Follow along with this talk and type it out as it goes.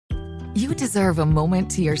You deserve a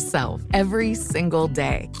moment to yourself every single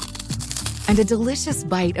day. And a delicious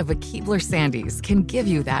bite of a Keebler Sandies can give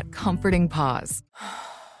you that comforting pause.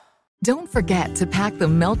 Don't forget to pack the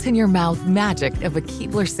melt-in-your-mouth magic of a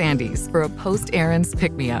Keebler Sandies for a post-errands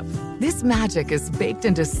pick-me-up. This magic is baked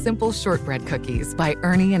into simple shortbread cookies by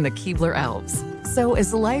Ernie and the Keebler Elves. So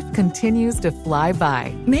as life continues to fly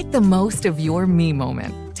by, make the most of your me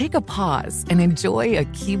moment. Take a pause and enjoy a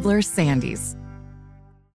Keebler Sandies.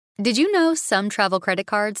 Did you know some travel credit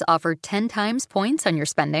cards offer 10 times points on your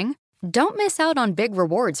spending? Don't miss out on big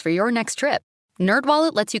rewards for your next trip.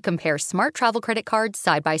 NerdWallet lets you compare smart travel credit cards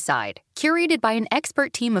side by side, curated by an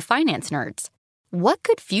expert team of finance nerds. What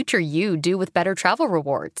could future you do with better travel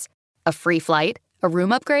rewards? A free flight? A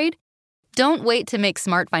room upgrade? Don't wait to make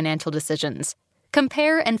smart financial decisions.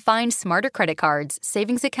 Compare and find smarter credit cards,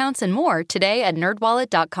 savings accounts, and more today at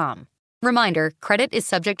nerdwallet.com. Reminder, credit is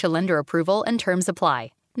subject to lender approval and terms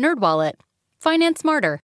apply. NerdWallet. Finance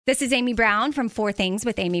smarter. This is Amy Brown from 4 Things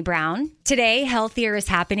with Amy Brown. Today, Healthier is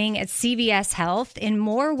happening at CVS Health in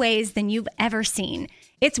more ways than you've ever seen.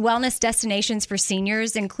 It's wellness destinations for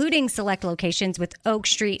seniors, including select locations with Oak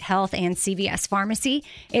Street Health and CVS Pharmacy.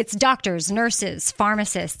 It's doctors, nurses,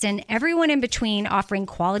 pharmacists, and everyone in between offering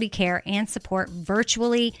quality care and support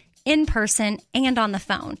virtually, in person, and on the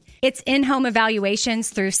phone. It's in-home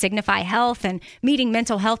evaluations through Signify Health and meeting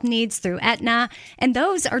mental health needs through Aetna. And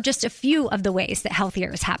those are just a few of the ways that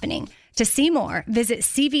Healthier is happening. To see more, visit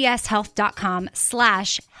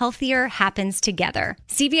cvshealth.com/healthier happens together.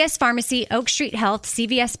 CVS Pharmacy, Oak Street Health,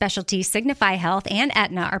 CVS Specialty, Signify Health, and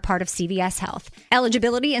Aetna are part of CVS Health.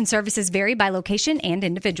 Eligibility and services vary by location and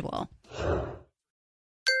individual.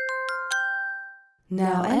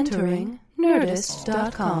 Now entering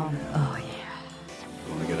Nerdist.com. Oh, yeah.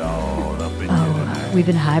 Get all up in here. We've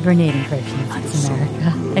been hibernating for a few months in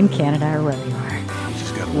America and Canada, or wherever you are.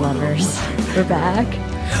 Lovers, we're back.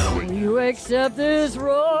 Will you accept this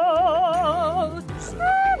rose?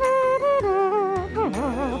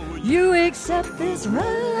 You accept this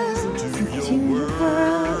rose into the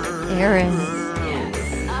world. Aaron.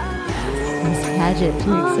 Miss Paget,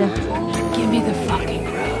 please accept. Give me the fucking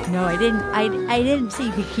rose. No, I didn't. I didn't say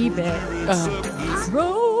you could keep it.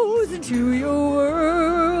 Rose into your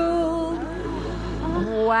world.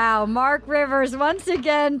 Wow, Mark Rivers once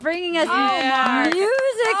again bringing us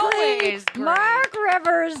musically. Mark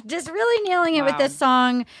Rivers just really nailing it with this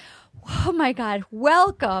song. Oh my God!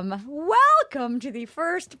 Welcome to the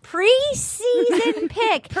first preseason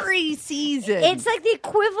pick. Preseason. It's like the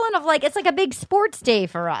equivalent of it's like a big sports day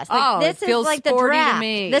for us. This is like the draft. To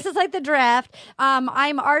me. This is like the draft.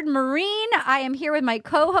 I'm Arden Marine. I am here with my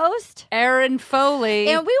co-host Aaron Foley.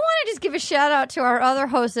 and we want to just give a shout out to our other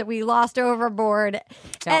host that we lost overboard,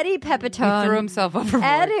 Eddie Pepitone. He threw himself overboard.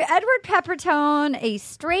 Edward Pepitone, a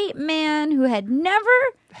straight man who had never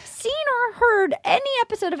seen or heard any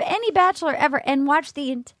episode of any Bachelor ever and watched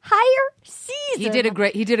the entire season. He did a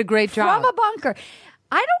great job. From a bunker.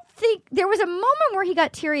 I don't think there was a moment where he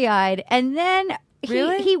got teary-eyed and then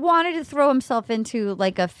he wanted to throw himself into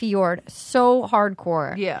like a fjord so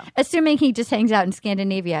hardcore. Yeah. Assuming he just hangs out in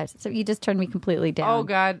Scandinavia. So you just turned me completely down. Oh,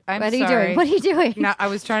 God. I'm what sorry. What are you doing? No, I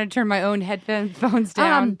was trying to turn my own headphones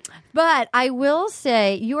down. But I will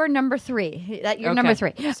say you are number 3. You're number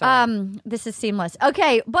 3. Sorry. This is seamless.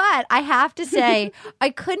 Okay, but I have to say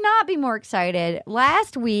I could not be more excited.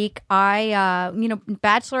 Last week,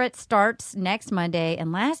 Bachelorette starts next Monday,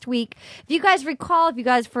 and last week, if you guys recall,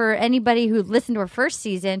 for anybody who listened to our first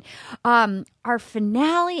season, our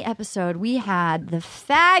finale episode, we had the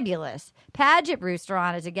fabulous Paget Brewster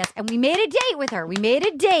on as a guest, and we made a date with her.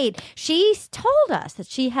 She told us that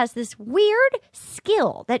she has this weird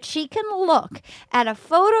skill that she can look at a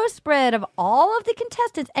photo spread of all of the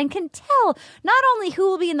contestants and can tell not only who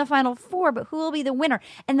will be in the final 4, but who will be the winner.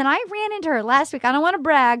 And then I ran into her last week. I don't want to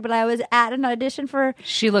brag, but I was at an audition for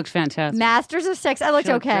She looked fantastic. Masters of Sex. I looked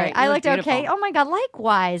okay. I looked okay. Oh my God,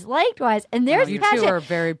 likewise. And there's you Paget. two are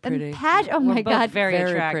very pretty. Oh my God, very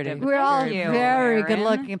attractive. We're all very good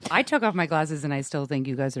looking. I took off my glasses and I still think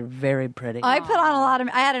you guys are very pretty. I put on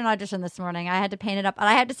I had an audition this morning. I had to paint it up. And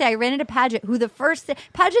I have to say, I ran into Paget, who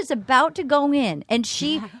Paget's about to go in, and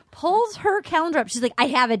she pulls her calendar up. She's like, I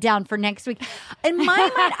have it down for next week. In my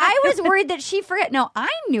mind, I was worried that she forgot. No, I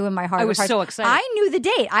knew in my heart. I was so excited. I knew the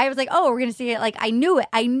date. I was like, we're going to see it. I knew it.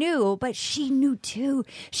 I knew, but she knew too.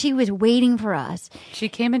 She was waiting for us. She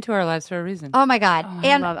came into our lives for a reason. Oh my God.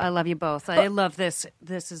 I love you both. I love this.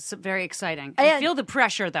 This is very exciting. I feel the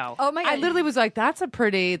pressure though. Oh my God. I literally was like, that was a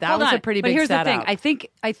pretty But big here's the set thing. out. I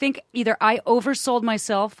think either I oversold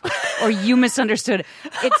myself or you misunderstood.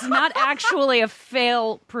 It's not actually a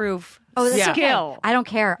fail-proof skill. I don't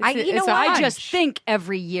care. I just think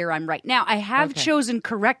every year I'm right. Now, I have chosen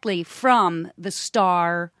correctly from the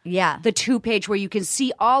star, the 2-page where you can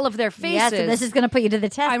see all of their faces. Yes, and this is going to put you to the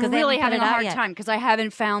test. I'm really having a hard time because I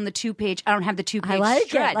haven't found the 2-page. I don't have the 2-page I like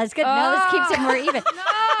stretch. it. Let's get. No, this keeps it more even.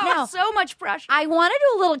 No, so much pressure. I want to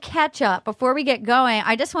do a little catch up before we get going.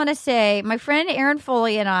 I just want to say, my friend Erin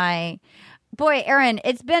Foley and I. Boy, Erin,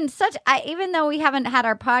 it's been even though we haven't had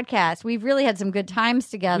our podcast, we've really had some good times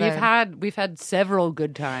together. We've had several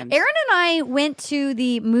good times. Erin and I went to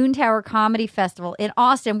the Moon Tower Comedy Festival in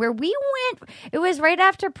Austin, where we went. It was right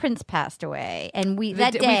after Prince passed away, and we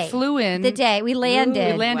flew in the day we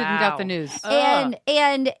landed. We landed and got the news. And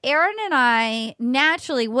Erin and I,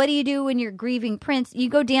 naturally, what do you do when you're grieving Prince? You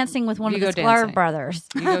go dancing with one of the Sklar brothers.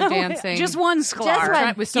 You go dancing. Just one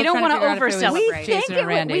Sklar. You don't want to over-celebrate.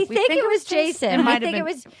 We think it was Jason. It might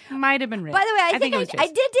have been Rick. By the way, I think I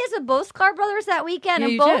did dance with both Sklar brothers that weekend,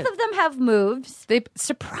 and both of them have moves. They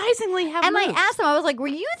surprisingly have moves. And I asked them, I was like, were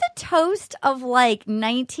you the toast of like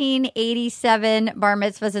 1987 bar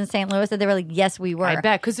mitzvahs in St. Louis? And they were like, yes, we were. I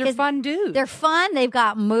bet, because they're fun dudes. They're fun. They've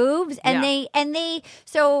got moves, and I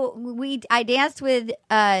danced with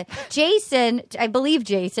Jason, I believe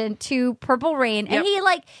Jason, to Purple Rain, and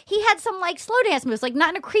he had some like slow dance moves, like not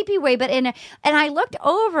in a creepy way, but and I looked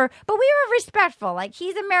over, but we were respectful. Like,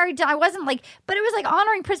 he's a married, I wasn't like, but it was like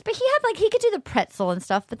honoring Prince, but he could do the pretzel and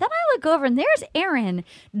stuff. But then I look over and there's Erin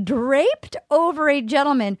draped over a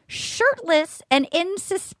gentleman, shirtless and in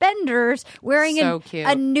suspenders, wearing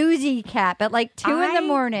a newsy cap at like 2 in the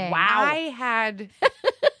morning. Wow. I had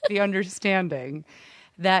the understanding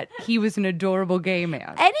that he was an adorable gay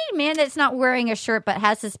man. Any man that's not wearing a shirt but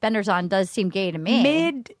has suspenders on does seem gay to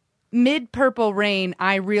me. Mid Purple Rain,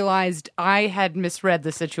 I realized I had misread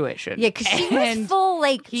the situation. Yeah, because she was full,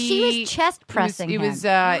 she was chest pressing him.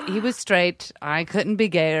 He was straight. I couldn't be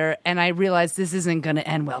gayer, and I realized this isn't going to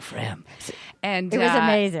end well for him. And it was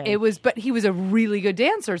amazing. But he was a really good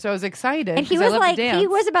dancer, so I was excited. And he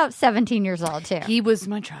was about 17 years old too. He was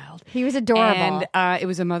my child. He was adorable. And it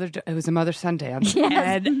was a mother-son dance.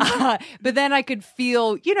 Yes. And, but then I could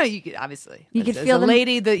feel, you could obviously, you could feel the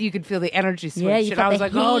lady that you could feel the energy switch. Yeah, you and I was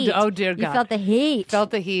like, heat. Oh dear God. You felt the heat.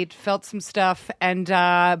 Felt the heat. Felt some stuff. And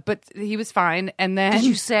but he was fine. And then did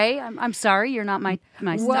you say, "I'm sorry, you're not my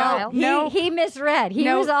style"? No, he misread. He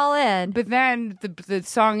was all in. But then the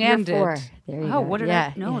song ended. There you go. What did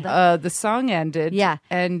I know? The song ended. Yeah.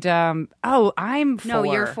 And I'm 4. No,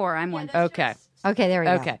 you're 4. I'm 1. Okay. Okay, there we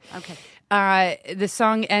go. Okay. The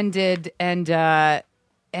song ended, and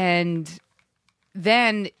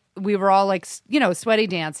then we were all like, sweaty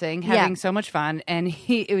dancing, having so much fun. And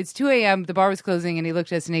it was 2 a.m. The bar was closing, and he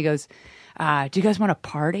looked at us and he goes, do you guys want to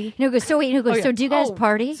party? No, so do you guys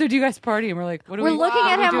party? So do you guys party? And we're like, what are we're we looking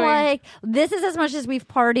at him doing? like, this is as much as we've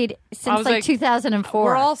partied since like 2004.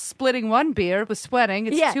 We're all splitting one beer, was sweating.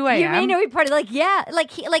 It's 2 a.m. You know, we party like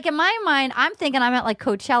in my mind, I'm thinking I'm at like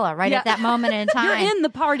Coachella at that moment in time. You're in the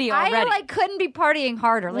party already. I couldn't be partying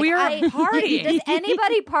harder. We're partying. Does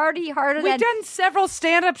anybody party harder? We've done several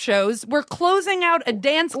stand-up shows. We're closing out a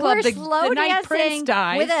dance club the night Prince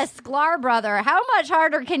dies with a Sklar brother. How much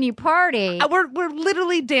harder can you party? We're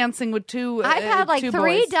literally dancing with two. I've had like 3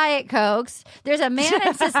 boys. Diet Cokes. There's a man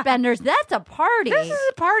in suspenders. That's a party. This is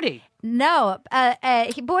a party. No,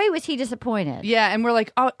 boy, was he disappointed. Yeah, and we're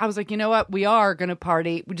like, I was like, you know what? We are going to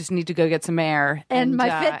party. We just need to go get some air. And my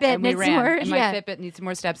Fitbit needs some more. And my Fitbit needs some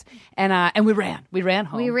more steps. And we ran. We ran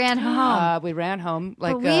home. We ran home.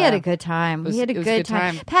 Like we had a good time. We had a good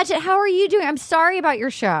time. Patchett, how are you doing? I'm sorry about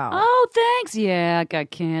your show. Oh, thanks. Yeah, it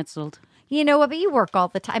got canceled. You know what? But you work all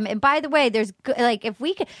the time. And by the way, there's like if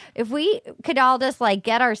we could all just like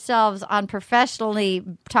get ourselves on professionally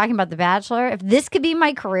talking about The Bachelor. If this could be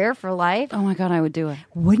my career for life, oh my God, I would do it.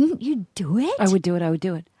 Wouldn't you do it? I would do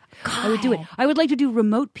it. God. I would do it. I would like to do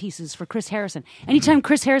remote pieces for Chris Harrison. Anytime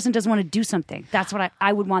Chris Harrison doesn't want to do something, that's what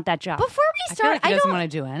I would want that job. Before we start, he doesn't want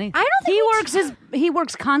to do anything. I don't think he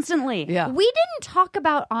works constantly. Yeah. We didn't talk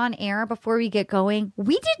about on air before we get going.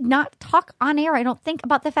 We did not talk on air, I don't think,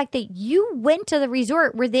 about the fact that you went to the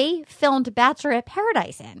resort where they filmed Bachelorette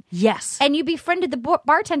Paradise in. Yes. And you befriended the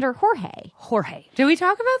bartender, Jorge. Did we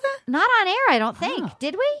talk about that? Not on air, I don't think.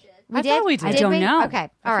 Did we? I thought we did. I don't know. Okay.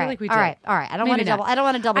 All right. Like we did. All right. I don't want to double. I don't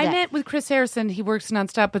want to double. I met with Chris Harrison. He works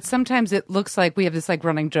nonstop, but sometimes it looks like we have this like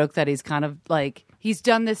running joke that he's kind of like He's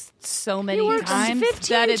done this so many times.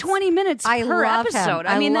 15, 20 minutes per episode.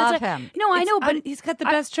 I mean, love him. No, I know, but he's got the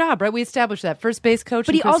best job, right? We established that first base coach.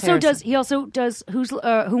 But he Chris also Harrison. does. He also does.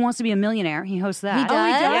 Who Wants to Be a Millionaire? He hosts that. He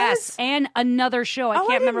does? Yes, and another show. I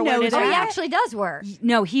can't remember what it is. Oh, he actually does work.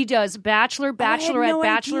 No, he does Bachelor, Bachelorette,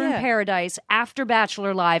 Bachelor in Paradise, after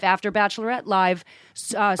Bachelor Live, after Bachelorette Live.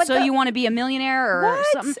 You want to be a millionaire or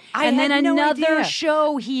something? And then another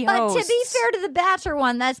show he hosts. But to be fair to the Bachelor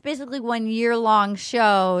one, that's basically 1 year-long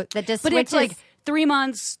show that just switches. It's like 3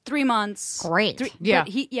 months. Great.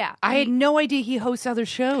 I had no idea he hosts other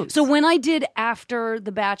shows. So when I did After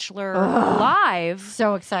the Bachelor Live,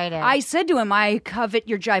 so excited. I said to him, "I covet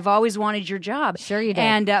your job. I've always wanted your job." Sure you did.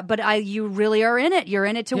 And you really are in it. You're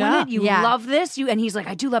in it to win it. You love this. And he's like,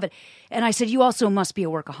 "I do love it." And I said, "You also must be a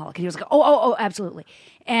workaholic." And he was like, "Oh, absolutely."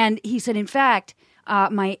 And he said, "In fact,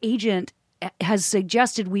 my agent has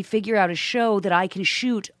suggested we figure out a show that I can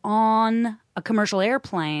shoot on a commercial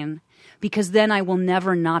airplane because then I will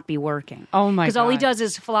never not be working." Oh my God. Because all he does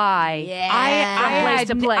is fly from place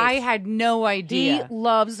to place. I had no idea. He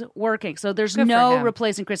loves working. So there's no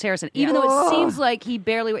replacing Chris Harrison. Even though it seems like he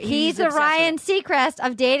barely... He's the Ryan Seacrest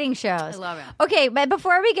of dating shows. I love him. Okay, but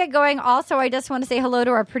before we get going, also, I just want to say hello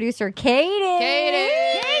to our producer, Katie,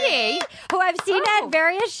 who I've seen at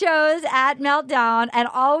various shows at Meltdown, and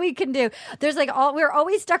all we can do, we're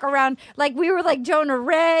always stuck around, like we were like Jonah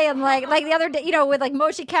Ray and like the other day, with like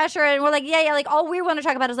Moshe Kasher, and we're like, like all we want to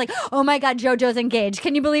talk about is like, oh my God, JoJo's engaged.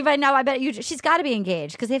 Can you believe I bet she's got to be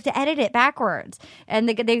engaged because they have to edit it backwards, and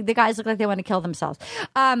the guys look like they want to kill themselves.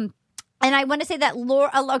 And I want to say that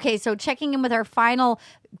okay, so checking in with our final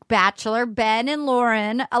Bachelor, Ben and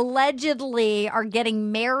Lauren allegedly are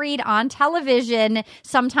getting married on television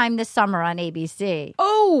sometime this summer on ABC.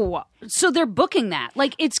 Oh, so they're booking that.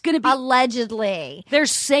 Like it's going to be... Allegedly. They're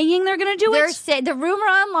saying they're going to do it? The rumor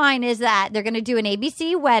online is that they're going to do an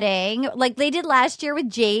ABC wedding like they did last year with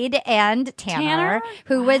Jade and Tanner?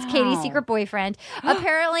 Who was Katie's secret boyfriend.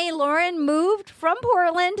 Apparently, Lauren moved from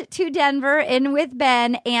Portland to Denver in with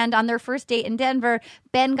Ben, and on their first date in Denver,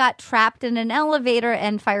 Ben got trapped in an elevator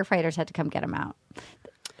and firefighters had to come get him out.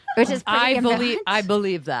 Which is pretty I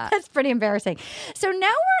believe that. That's pretty embarrassing. So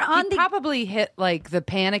now we're on probably hit like the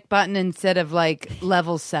panic button instead of like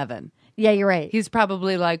level 7. Yeah, you're right. He's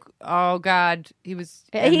probably like, oh God, he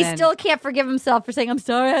still can't forgive himself for saying, I'm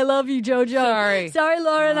sorry, I love you, JoJo. Sorry,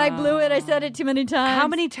 Lauren, I blew it. I said it too many times. How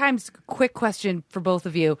many times, quick question for both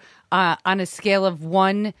of you, on a scale of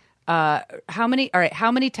 1, how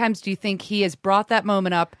many times do you think he has brought that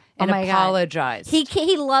moment up and apologized?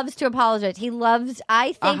 He loves to apologize. He loves,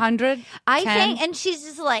 I think 100. I think, and she's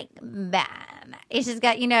just like, bah. She's just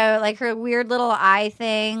got like her weird little eye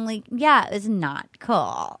thing. Like, yeah, it's not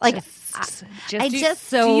cool. Like, do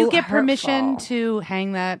you get permission to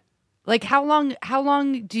hang that? Like, how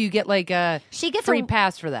long do you get like a free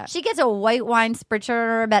pass for that? She gets a white wine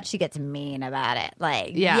spritzer. I bet she gets mean about it.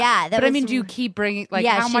 Like, but I mean, do you keep bringing, like,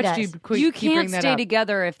 how much do you keep bring that up? You can't stay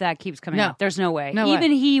together if that keeps coming up. There's no way.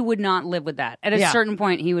 Even he would not live with that. At a certain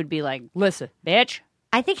point, he would be like, listen, bitch.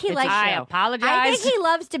 I think he likes. I apologize. I think he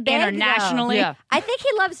loves to beg internationally. Yeah. I think he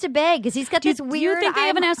loves to beg because he's got this weird. Do you think they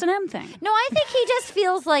have an S&M thing? No, I think he just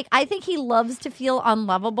feels like. I think he loves to feel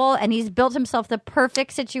unlovable, and he's built himself the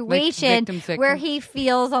perfect situation where he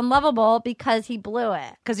feels unlovable because he blew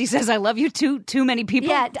it. Because he says, "I love you too many people."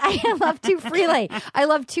 Yeah, I love too freely. I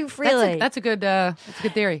love too freely. That's a good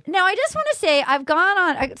theory. Now, I just want to say I'm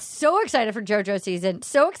so excited for JoJo season.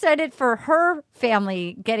 So excited for her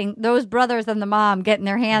family getting those brothers and the mom getting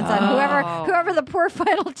their hands on whoever the poor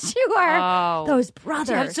final two are. Those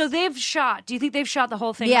brothers. So they've shot. Do you think they've shot the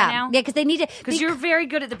whole thing right now? Yeah, because they need to. Because you're very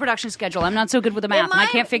good at the production schedule. I'm not so good with the math, and I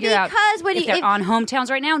can't figure out if they're on hometowns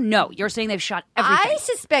right now. No, you're saying they've shot everything. I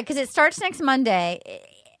suspect because it starts next Monday.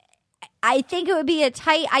 I think it would be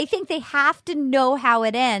I think they have to know how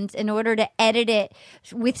it ends in order to edit it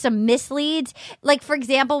with some misleads. Like, for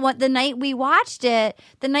example, the night we watched like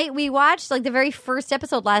the very first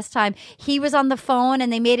episode last time, he was on the phone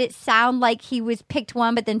and they made it sound like he was picked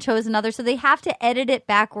one but then chose another. So they have to edit it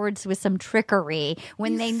backwards with some trickery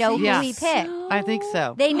when they know who he picked. I think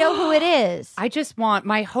so. They know who it is. I just want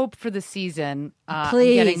my hope for the season.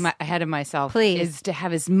 Please. I'm getting ahead of myself. Please. Is to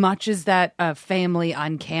have as much as that family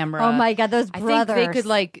on camera. Oh my God, those brothers! I think they could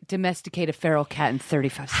like domesticate a feral cat in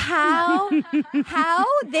 35 seconds. How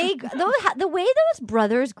the way those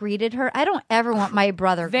brothers greeted her? I don't ever want my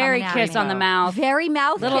brother very kiss on the mouth, very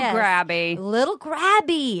mouth, little kiss.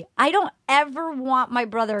 grabby. I don't ever want my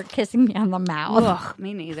brother kissing me on the mouth. Ugh,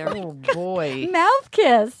 me neither. Oh boy, mouth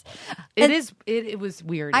kiss. It was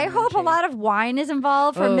weird. I hope a lot of wine is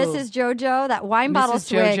involved for Mrs. JoJo. That wine bottle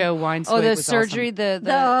swig. JoJo wine swig. Oh, the was surgery.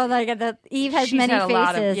 Awesome. Eve has she's many had a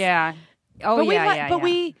lot faces. of, yeah. Oh, but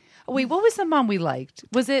yeah. Wait, what was the mom we liked?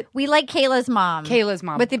 Was it We like Kayla's mom.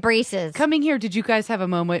 With the braces. Coming here, did you guys have a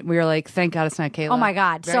moment where you're like, thank God it's not Kayla? Oh my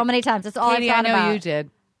God, so many times. That's all Katie, I thought I know about. you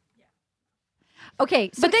did.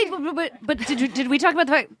 Okay, so but did we talk about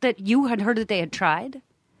the fact that you had heard that they had tried?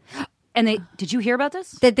 And did you hear about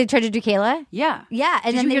this? That they tried to do Kayla? Yeah. Yeah,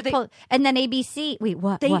 and Did then you they hear pulled, and then ABC. Wait,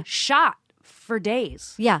 what? They What? shot for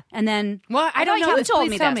days. Yeah. And then Well, I don't know. You told Please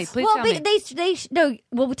me tell this. me. Please Well, tell me.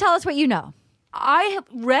 Well, tell us what you know. I have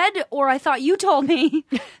read, or I thought you told me,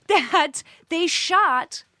 that they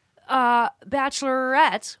shot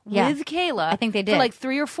Bachelorette Yeah. with Kayla. I think they did. For like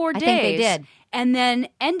 3 or 4 days. I think they did. And then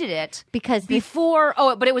ended it Because before.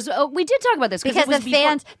 But it was. We did talk about this because it was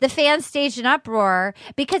the fans staged an uproar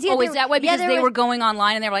because is that why? Because they were going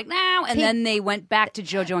online and they were like, "No," and then they went back to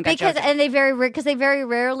JoJo and got JoJo. And they very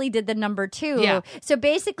rarely did the number 2. Yeah. So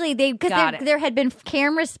basically, Got it. there had been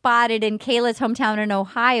cameras spotted in Kayla's hometown in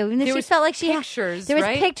Ohio, and she was felt like she pictures, there was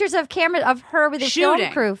right? pictures of cameras of her with the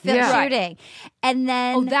Shooting. film crew Yeah. shooting, and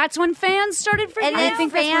then that's when fans started freaking and out. then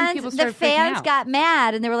think that's when fans, people the started freaking fans out. got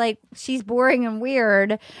mad and they were like, "She's boring and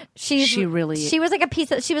weird." She was like a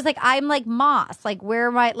piece of. She was like, "I'm like Moss. Like where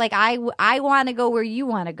am I? Like I want to go where you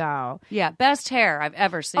want to go." Yeah, best hair I've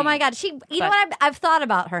ever seen. Oh my God, you know what? I've thought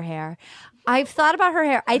about her hair.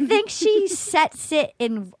 I think she sets it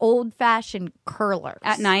in old fashioned curlers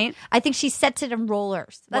At night? I think she sets it in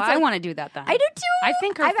rollers. Well, I want to do that then. I do too. I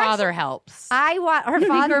think her father helps. I want her I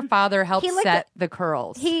think father. her father helped He looked set at- the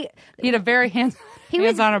curls. He had a very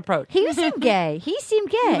hands-on approach. He seemed gay. He seemed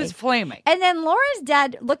gay. He was flaming. And then Laura's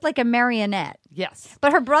dad looked like a marionette. Yes.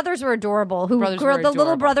 But her brothers were adorable. The little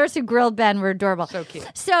adorable. brothers who grilled Ben were adorable. So cute.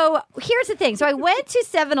 So here's the thing. So I went to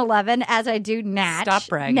 7-Eleven, as I do Natch. Stop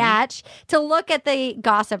bragging. Natch, to look at the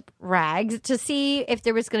gossip rags to see if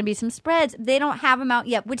there was going to be some spreads. They don't have them out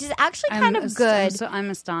yet, which is actually kind of good. I'm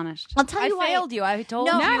astonished. I'll tell you why. I failed you. I told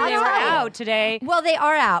No, you I'll they were tell you. out today. Well, they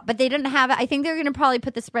are out, but they didn't have it. I think they're going to probably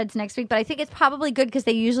put the spreads next week, but I think it's probably good because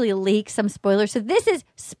they usually leak some spoilers. So this is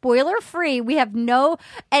spoiler free. We have no,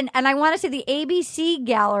 and I want to say the ABC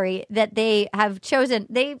gallery that they have chosen.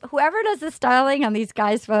 Whoever does the styling on these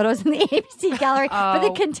guys' photos in the ABC gallery for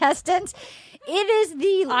the contestants. It is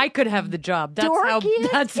the I could have the job. That's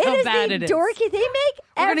dorkiest. how bad it is. Dorky. They make.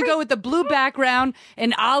 We're going to go with the blue background,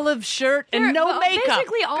 an olive shirt, and no makeup.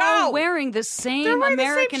 Basically, all wearing the same wearing the same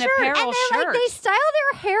American shirt. Apparel and they're shirt. like they style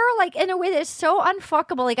their hair like in a way that's so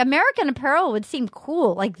unfuckable. Like American Apparel would seem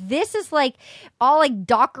cool. Like this is like all like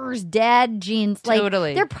Docker's dad jeans. Like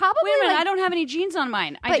Totally. they're probably Wait a minute, like, I don't have any jeans on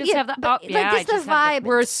mine. I but just you- have the. but, like, I just the just have vibe.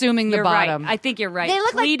 We're assuming the You're bottom. right. I think you're right. They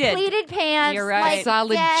look Pleated. like pleated pants. You're right. Like,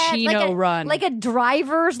 Solid chino like a, run. like a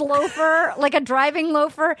driver's loafer, like a driving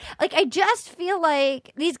loafer. Like I just feel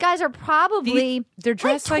like these guys are probably they're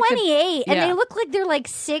dressed like like the- 28, and yeah. they look like they're like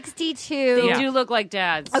 62. They Yeah. do look like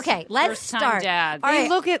dads. Okay, let's First-time start. dads. All They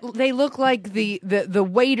right. They look like the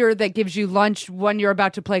waiter that gives you lunch when you're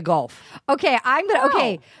about to play golf. Okay, Oh.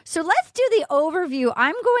 okay. So let's do the overview.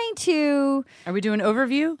 I'm Are we doing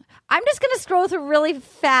overview? just going to scroll through really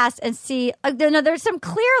fast and see. There's some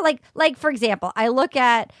clear, like for example, I look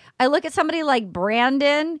at somebody like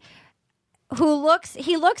Brandon, who looks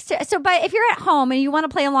but if you're at home and you want to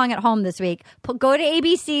play along at home this week, go to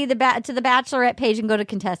ABC to the Bachelorette page and go to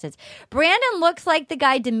contestants. Brandon looks like the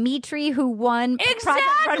guy Dimitri who won Exactly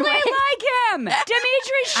Project Runway. like him,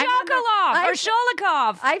 Dmitry Shokolov.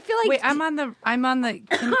 I feel like Wait, I'm on the.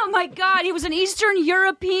 Oh my God, he was an Eastern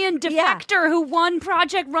European defector who won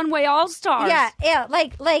Project Runway All Stars. Yeah,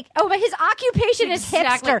 like. Oh, but his occupation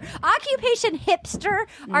Exactly. is hipster. Occupation hipster?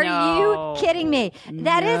 Are No. you kidding me?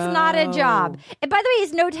 That is not a job. And by the way,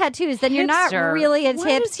 he's no tattoos. Then you're not Hipster. really a Why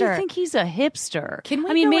hipster. does he think he's a hipster? Can we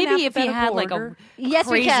I mean, go in maybe if he had alphabetical like order? a Yes,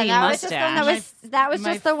 crazy we can. That was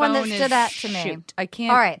mustache. just the one that phone stood is- out to me. shoot, I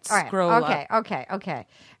can't All right. scroll Okay. up. Okay.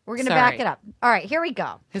 We're gonna Sorry. back it up. All right. Here we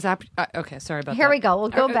go. Okay, sorry about that. Here we go. We'll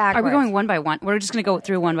go back. Are we going one by one? We're just going to go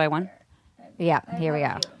through one by one. Yeah. Here we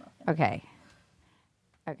go. Okay.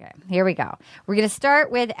 Here we go. We're gonna start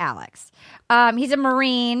with Alex. He's a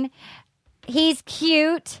Marine. He's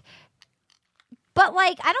cute. But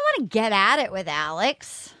like, I don't want to get at it with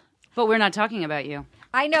Alex. But we're not talking about you.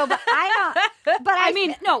 I know, but I don't. But I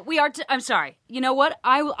mean, no, we are. I'm sorry. You know what?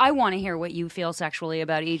 I want to hear what you feel sexually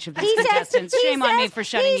about each of these contestants. Shame on me for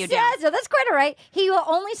shutting you down. No, that's quite all right. He will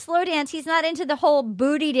only slow dance. He's not into the whole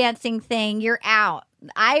booty dancing thing. You're out.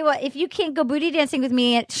 If you can't go booty dancing with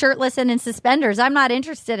me shirtless and in suspenders, I'm not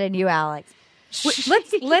interested in you, Alex.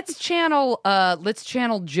 Let's channel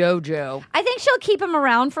JoJo. I think she'll keep him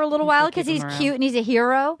around for a little while because he's cute and he's a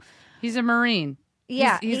hero. He's a Marine.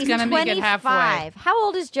 Yeah, he's gonna make it halfway. How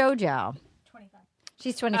old is JoJo? 25.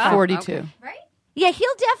 She's 25. 42. Okay. Right? Yeah,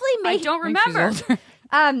 he'll definitely make. I don't remember.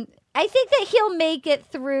 I think that he'll make it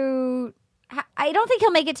through. I don't think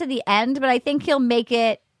he'll make it to the end, but I think he'll make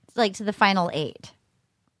it like to the final 8.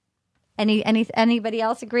 Anybody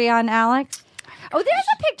else agree on Alex? Oh, there's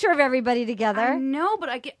a picture of everybody together. No, but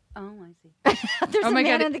I get. Oh, I see. There's a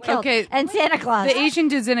man in the kilt and Santa Claus. The Asian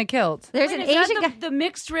dude's in a kilt. There's an Asian guy. The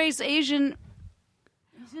mixed race Asian.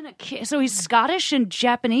 He's in a. So he's Scottish and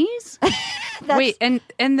Japanese. Wait, and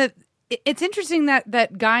it's interesting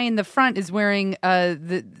that guy in the front is wearing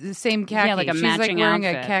the same khaki. Yeah, like a She's matching wearing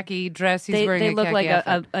outfit. a khaki dress. He's They wearing a look khaki like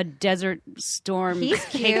outfit. a desert storm He's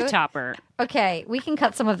cake cute. topper. Okay, we can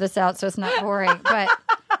cut some of this out so it's not boring, but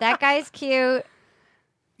that guy's cute.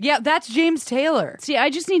 Yeah, that's James Taylor. See, I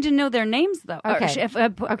just need to know their names, though. Okay.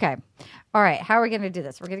 Okay. All right. How are we going to do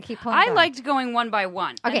this? We're going to keep playing. I liked going one by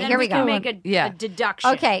one. Okay, and then here we we can go. make a deduction.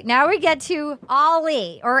 Okay, now we get to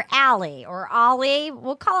Ollie or Allie or Ollie.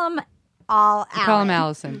 We'll call him Allie. Call him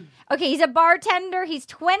Allison. Okay, he's a bartender. He's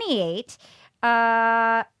 28.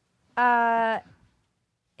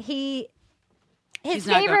 His He's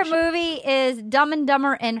not favorite gauche. movie is Dumb and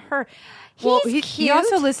Dumber and Her. He's he cute.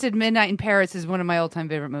 also listed Midnight in Paris as one of my all-time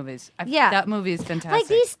favorite movies. Yeah. That movie is fantastic. Like,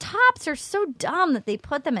 these tops are so dumb that they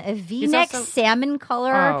put them in a V-neck also- salmon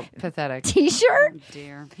color Oh, pathetic. T-shirt.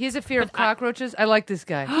 Dear. He has a fear of cockroaches. I like this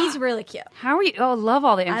guy. He's really cute. How are you? Oh, love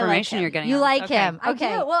all the like information him. you're getting. You on like this. Okay. him.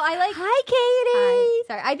 Okay. I do. Well, I like. Hi, Katie.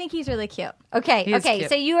 Sorry, I think he's really cute. Okay. He is Okay. cute.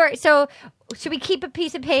 So you are. So should we keep a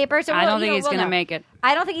piece of paper? So I don't think he's going to make it.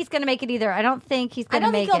 I don't think he's going to make it either. I don't think he's I going to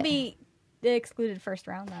don't make think he'll it. be the excluded first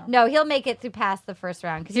round though. No, he'll make it through past the first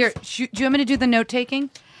round. 'Cause Here, do you want me to do the note-taking?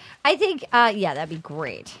 I think. Yeah, that'd be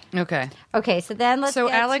great. Okay. Okay. So then let's. So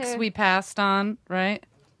get Alex, to- we passed on, right?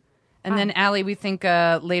 And then Allie, we think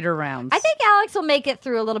later rounds. I think Alex will make it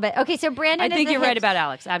through a little bit. Okay. So Brandon. I think is a you're right hip- about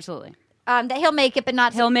Alex. Absolutely. that he'll make it, but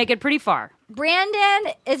not. He'll make it pretty far.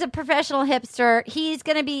 Brandon is a professional hipster. He's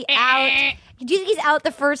going to be out. Do you think he's out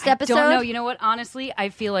the first episode? Don't know. You know what? Honestly, I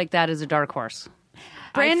feel like that is a dark horse.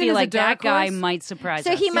 Brandon I feel is a like that dark guy horse? might surprise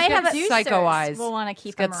So us. he might have a psycho eyes. We'll want to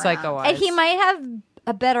keep He's him got around. psycho eyes. And he might have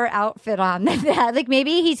a better outfit on than that. Like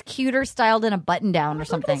maybe he's cuter styled in a button down or Look at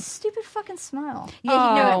something. his stupid fucking smile.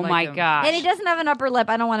 Yeah, Oh like my him. gosh. and he doesn't have an upper lip.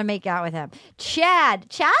 I don't want to make out with him. Chad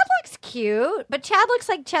looks cute, but Chad looks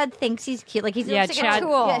like Chad thinks he's cute. Like he Yeah, looks like Chad- a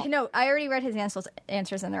tool. Yeah, no, I already read his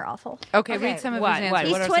answers and they're awful. Okay, Okay, read some of what- his what? answers.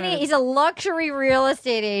 He's What are some of 20. his- He's a luxury real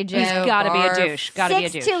estate agent. He's No, got to be a barf. douche. Got to be a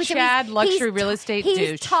 6'2", douche. so Chad, he's luxury real estate he's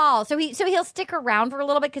douche. tall, so he'll stick around for a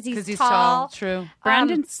little bit because Because he's tall. tall. True.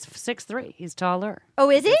 Brandon's 6'3". He's taller. Oh,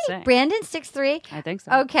 is he? Just saying. Brandon's 6'3"? I think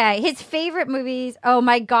so. Okay. His favorite movies. Oh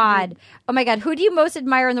my God. Oh my God. Who do you most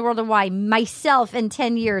admire in the world and why? Myself in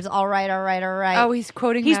 10 years. All right. Oh, he's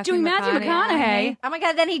quoting. He's doing Matthew McConaughey. Oh my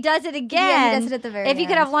God. Then he does it again. Yeah, he does it at the very If you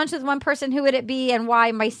could end. have lunch with one person, who would it be and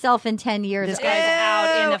why? Myself in 10 years. This guy's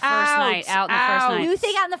out in the first night. Out in the first night. You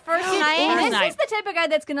think on the first First night? night. He's the type of guy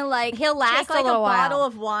that's gonna like He'll last take like a little while. bottle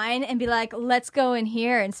of wine and be like, "Let's go in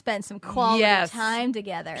here and spend some quality Yes. time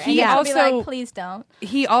together." And He he'll be also- like, "Please don't."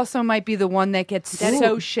 He also might be the one that gets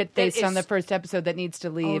so shit-faced that on the is- first episode that needs to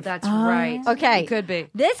leave. Oh, that's right. Okay. He could be.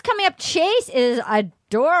 This coming up, Chase is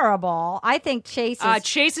adorable. I think Chase is.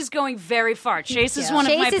 Chase is going very far. Chase is one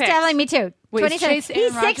Chase of my is picks. definitely me too. Wait, is 27. Chase Aaron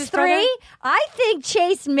He's Rodgers' 6'3". brother? I think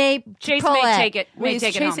Chase may Chase pull may it. take it. May Wait, is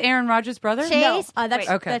take it Chase home. Aaron Rodgers' brother? Chase. That's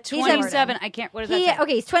Okay. that's He's 27. I can't. What does He, that say?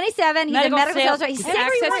 okay, he's 27. He's Medical a medical sales- sales rep. He's Access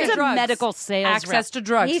 6'3". to Access to drugs. medical sales Access rep. to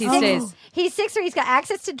drugs. He's He six- says. He's 6'3". He's got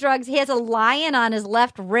access to drugs. He has a lion on his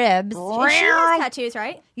left ribs. She has tattoos,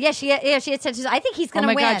 right? Yeah, she has tattoos. I think he's Oh going to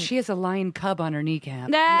my win. God, she has a lion cub on her kneecap.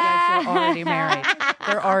 You guys are already married.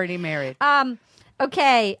 They're already married.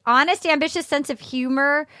 Okay, honest, ambitious sense of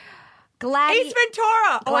humor. Ace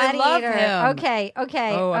Ventura. Oh, I love Gladiator. him. Okay.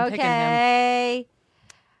 Oh, I'm picking him. Okay.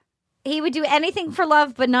 He would do anything for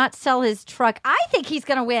love, but not sell his truck. I think he's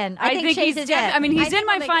going to win. I think Chase he's is def- it. I mean, he's I think in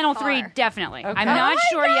my he'll make final it far. three, definitely. Okay. I'm not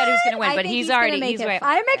sure yet who's going to win, I but think he's he's gonna already. make He's it way. far.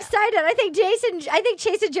 I'm excited. I think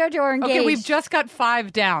Chase and JoJo are engaged. Okay, we've just got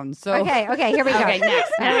 5 down. So Okay, here we go. Okay,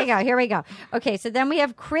 next. Here we go. Okay, so then we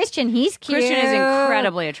have Christian. He's cute. Christian is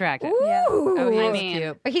incredibly attractive. Yeah. Ooh. Oh, he I is mean-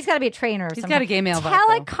 cute. But he's got to be a trainer. Or He's something. got a gay male vibe,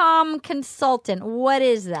 though. Telecom consultant. What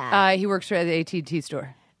is that? He works for the AT&T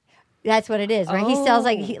store. That's what it is, right? He sells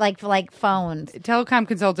like phones. Telecom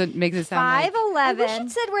consultant makes it sound like 5'11". I wish 5'11".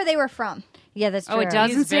 it said where they were from. Yeah, that's true. Oh, it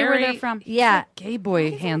doesn't He's say where very- they're from. Yeah. Gay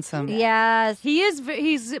boy, handsome. Yes. He's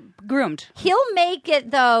groomed. He'll make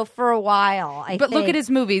it, though, for a while, I But look think. at his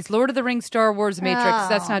movies: Lord of the Rings, Star Wars, Matrix.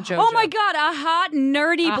 That's not JoJo. Oh my God, a hot,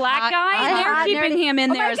 nerdy black hot- guy. a They're hot, keeping nerdy- him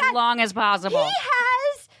in Oh my there as God. long as He possible.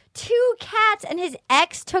 has 2 cats, and his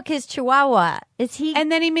ex took his chihuahua. Is he...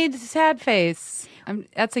 And then he made sad face.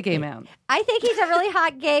 That's a gay man. I think he's a really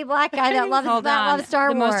hot gay black guy that loves Hold on. loves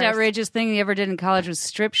Star the Wars. most outrageous thing he ever did in college was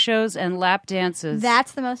strip shows and lap dances.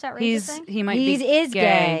 That's the most outrageous thing. He might He be is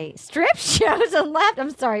gay. Strip shows and left.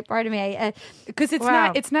 I'm sorry, pardon me. Because it's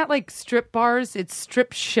Wow. not like strip bars; it's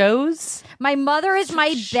strip shows. My mother is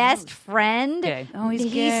my best friend. Gay. Oh, he's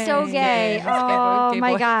He's gay. so He's gay. Gay Oh boy.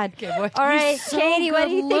 my Gay God! boy. Gay boy. All right, so Katie, what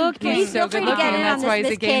do you think? good-looking. Please feel So free to get good-looking. in on That's this, why he's a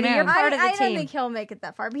Miss gay Katie. man. You're part of the I team. don't think he'll make it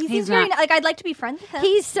that far, but he He's seems very not. like I'd like to be friends with him.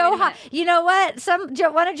 He's so Wait a hot. minute. You know what?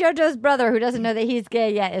 One of JoJo's brother who doesn't know that he's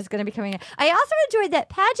gay yet is going to be coming in. I also enjoyed that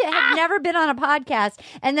Paget had never been on a podcast,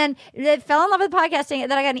 and then they fell in love with podcasting.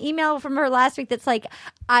 And then I got an email from her last week that's like,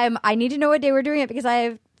 I need to know what day we're doing it because I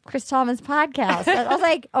have Chris Tallman's podcast. I was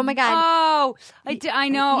like, oh my God. Oh, I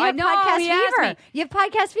know. You I have know. podcast He asked fever. me. You have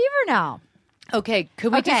podcast fever now. Okay,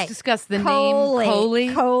 could we Okay. just discuss the Coley. name Coley?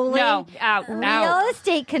 Coley. No, out. Real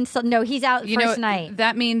estate consult. No, he's out You first know, night.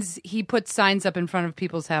 that means he puts signs up in front of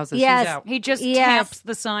people's houses. Yes. He's out. He just Yes. taps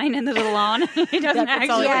the sign into the lawn. He doesn't That's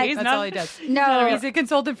all, actually. Yeah. He's that's not- all he does. No. He's a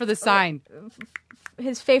consultant for the sign.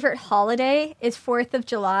 His favorite holiday is 4th of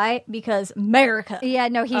July because America. Yeah,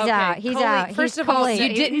 no, he's Okay, out. He's Coley, out. First He's of all, Coley. you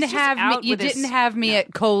He's didn't just have me. out You with his- didn't have me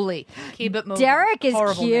at Coley. Keep it moving. Derek is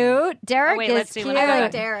Horrible cute. name. Derek Oh, wait, is let's see cute. what I I got.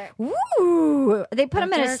 like Derek. Woo! They put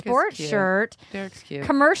him in a Derek is sports cute. shirt. Derek's cute.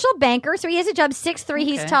 Commercial banker, so he has a job 6'3".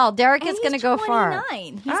 He's Okay. tall. Derek And is going to he's go far.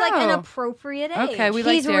 29. He's like an Oh. appropriate age. Okay, we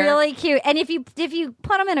like He's Derek. really cute. And if you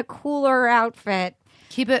put him in a cooler outfit,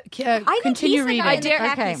 Keep it. I think continue he's the reading. guy in the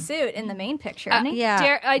khaki Okay. suit in the main picture, isn't he?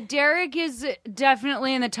 yeah. Derek is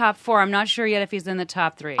definitely in the top 4. I'm not sure yet if he's in the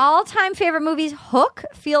top 3. All-time favorite movies: Hook,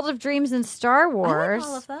 Field of Dreams, and Star I like Wars.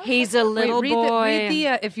 all of that. He's a Wait, little read boy. read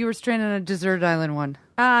the if you were stranded on a desert island one.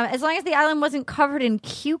 As long as the island wasn't covered in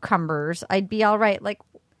cucumbers, I'd be all right. Like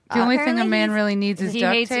The only thing a apparently man he's- really needs is he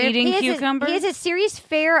duct hates tape. eating he has cucumbers. he has a serious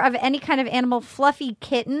fear of any kind of animal. Fluffy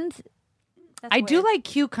kittens. That's I do weird. like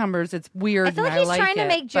cucumbers. It's weird. I feel like and he's I trying to it,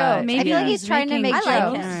 make but- jokes. I Maybe feel like he's he's trying to making make I like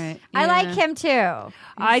jokes. him. All right. I like Yeah. him too.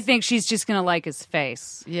 I think she's just going to like his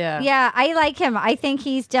face. Yeah. Yeah, I like him. I think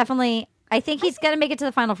he's definitely. I think he's going to make it to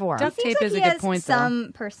the final 4. Duct Seems tape like is a he good has point, though.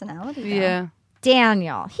 some personality. though. Yeah.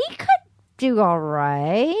 Daniel, he could do all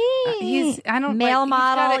right. I don't male like- he's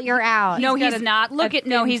model. got a- You're out. No, got he's a- not. Look a at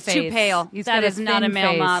no, thin he's too face. pale. He's That got a is not a thin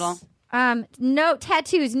male face. model. No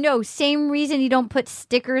tattoos. No, same reason you don't put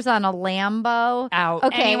stickers on a Lambo. Out.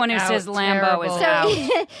 Okay. Anyone who Out. says Lambo is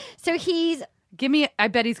Terrible. out. So he's Give me. I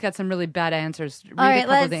bet he's got some really bad answers. Read all a right.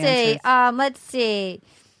 couple of Let's the see. answers. Let's see.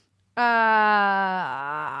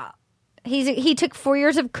 He took 4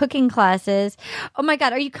 years of cooking classes. Oh my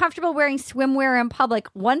God, are you comfortable wearing swimwear in public?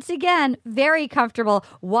 Once again, very comfortable.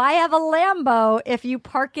 Why have a Lambo if you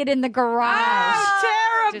park it in the garage?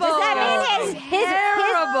 Terrible. Does that mean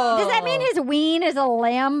Terrible. does that mean his ween is a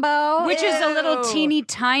Lambo? Which is a little Ew. teeny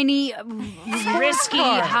tiny, risky,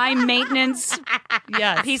 high maintenance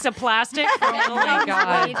Yes. piece of plastic. Oh my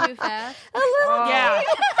God. Way too fast. a little Yeah.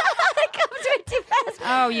 it comes way too fast.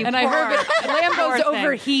 Oh, you And I poor, heard that Lambos poor thing.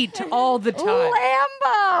 overheat all the time.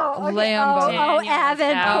 Lambo. Okay. Lambo. Oh, Daniel is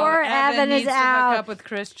Evan. out. Poor Evan needs is to hook out. up with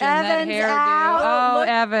Christian. Evan's that hairdo. out. Oh, Look,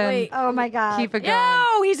 Evan. wait. Oh my God. Keep it going.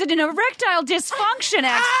 No, he's an erectile dysfunction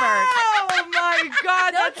expert. Oh my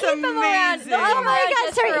God, that's keep him around. amazing. They'll Oh my Yeah, God!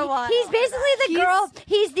 just for a Sorry, while. he's basically the girl.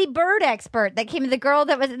 He's the bird expert that came. The girl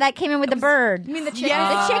that came in with the bird. You mean the chicken?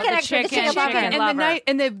 the chicken the expert. The chicken, chicken lover. chicken. And lover. the night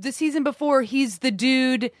and the season before, he's the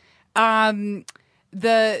dude,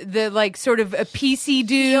 the like sort of a PC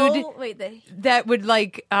dude Wait, that would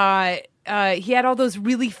like he had all those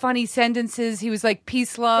really funny sentences. He was like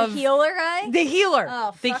peace, the love. healer guy? The healer.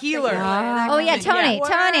 Oh, the fuck the healer. healer. Oh yeah, Tony.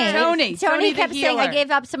 Tony. Tony the kept saying, "I healer.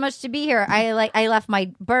 gave up so much to be here. I left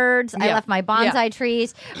my birds. I Yeah. left my bonsai Yeah.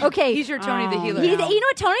 trees." Okay, He's your Tony the healer. You now. know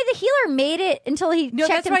what? Tony the healer made it until he No,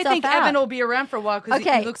 checked that's why I himself think out. Evan will be around for a while because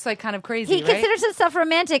Okay. he looks like kind of crazy. He right? considers himself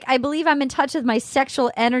romantic. I believe I'm in touch with my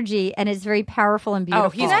sexual energy and is very powerful and beautiful.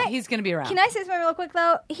 Oh, he's going to be around. Can I say something real quick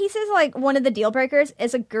though? He says like one of the deal breakers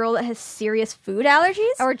is a girl that has serious food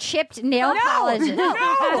allergies. Or chipped nail polish. No, the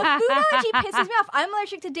food allergy pisses me off. I'm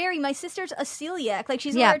allergic to dairy. My sister's a celiac. Like,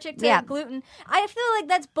 she's allergic to gluten. I feel like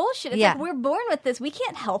that's bullshit. It's like, we're born with this. We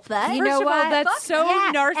can't help that. First of all, that's so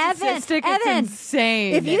narcissistic. It's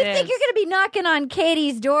insane. If you think you're going to be knocking on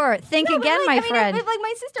Katie's door, think again, my friend. If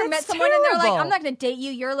my sister met someone and they're like, I'm not going to date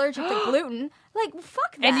you. You're allergic to gluten. Like,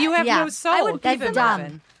 fuck that. And you have no soul. That's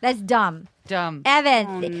dumb. That's dumb. Dumb.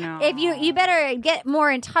 Evan, if you better get more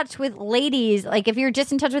in touch with ladies. Like, if you're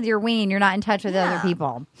just in touch with your ween, you're not in touch with other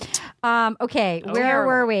people. Okay, where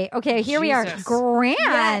were we? Okay, here we are. Grant.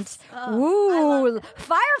 Yes. Ooh,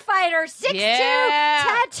 firefighter, 6'2",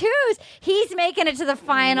 tattoos. He's making it to the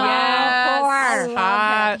final four. I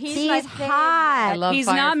love him. He's hot. I love He's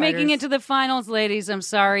not making it to the finals, ladies. I'm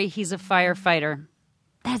sorry. He's a firefighter.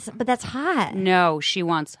 That's hot. No, she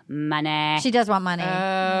wants money. She does want money.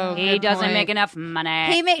 He doesn't make enough money.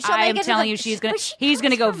 I'm telling you, he's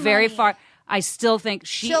gonna go very far. I still think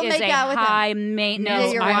she'll is a high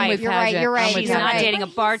maintenance wife. You're right. She's not dating a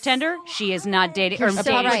bartender. She is not dating. She's not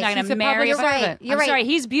going to marry a servant. You're right. Sorry,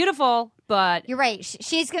 he's beautiful, but you're right.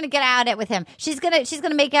 She's going to get at it with him. She's going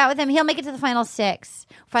to make out with him. He'll make it to the final 6,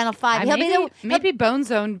 final 5. Maybe Bone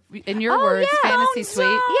Zone, in your words, fantasy suite.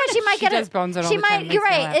 Yeah, she might get does Bone Zone all the time. You're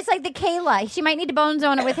right. It's like the Kayla. She might need to Bone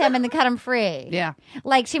Zone it with him and then cut him free. Yeah.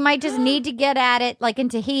 Like, she might just need to get at it like in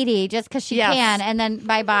Tahiti just because she can, and then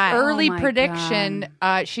bye-bye. Early prediction,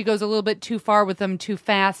 she goes a little bit too far with them too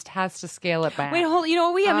fast, has to scale it back. Wait, hold. You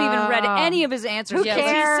know, we haven't even read any of his answers Who yet.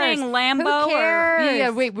 cares? Was he saying Lambo? Who cares? Yeah,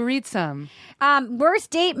 wait, we read some. Worst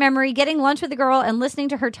date memory: getting lunch with a girl and listening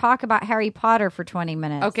to her talk about Harry Potter for 20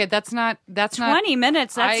 minutes. Okay, that's not 20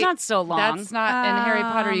 minutes. That's not so long. That's not. And Harry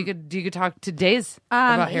Potter, you could talk to days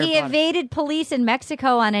about Harry He Potter. evaded police in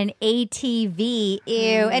Mexico on an ATV.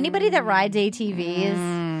 Ew. Anybody that rides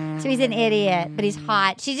ATVs, so he's an idiot, but he's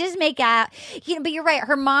hot. She just make out. But you're right.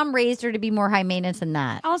 Her mom raised her to be more high maintenance than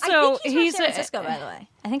that. Also, I think he's from San Francisco, by the way.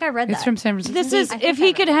 I think I read that. He's from San Francisco. This is if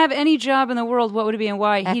he could have any job in the world, what would it be and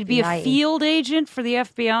why? FBI. He'd be a field agent for the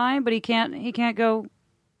FBI, but he can't go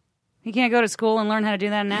to school and learn how to do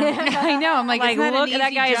that now. I know. I'm like isn't that look an at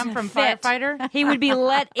that easy guy jump is from fit. firefighter. He would be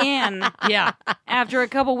let in. Yeah. After a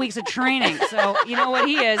couple weeks of training. So you know what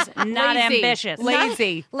he is? Not ambitious.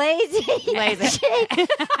 Lazy. Lazy. Jake,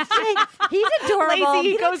 he's adorable.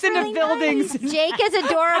 Lazy. He goes into buildings. Nice. Jake is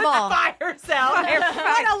adorable. By herself.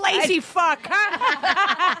 What a lazy fuck, huh?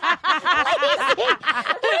 Lazy.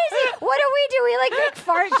 What do? We like make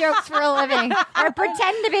fart jokes for a living, or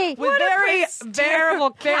pretend to be. With very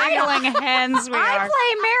terrible cackling hens we I are.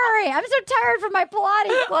 play Mary. I'm so tired from my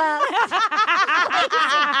Pilates class.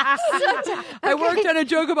 I worked on a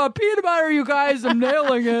joke about peanut butter, you guys. I'm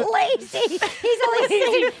nailing it. Lazy. He's only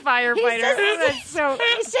Lazy firefighter.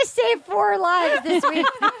 He's just saved 4 lives this week.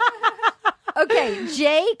 Okay,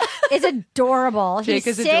 Jake is adorable. Jake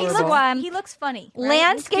He's is adorable. 6'1". He looks funny. Right?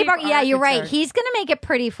 Landscape architect. Yeah, you're right. architect. He's going to make it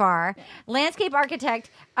pretty far. Landscape architect.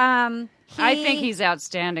 I think he's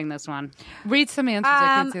outstanding, this one. Read some answers.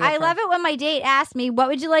 I can see that I love it when my date asks me, what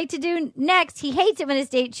would you like to do next? He hates it when his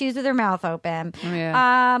date chews with her mouth open. Oh,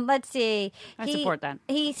 yeah. Let's see. I support that.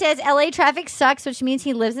 He says LA traffic sucks, which means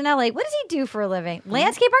he lives in LA. What does he do for a living?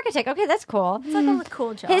 Landscape architect. Okay, that's cool. It's like a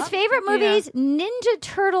cool job. His favorite movie is Ninja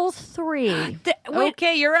Turtles 3.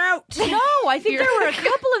 Okay, you're out. No, I think there were a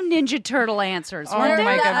couple of Ninja Turtle answers. Oh weren't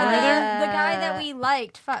my there? God, were there? The guy that we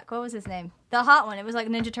liked. Fuck, what was his name? The hot one. It was like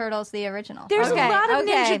Ninja Turtles, the original. There's a lot of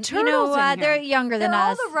Ninja Turtles You know what? in here. They're younger than They're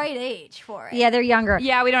all us. the right age for it. Yeah, they're younger.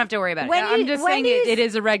 Yeah, we don't have to worry about When it. you- I'm just when saying do you- it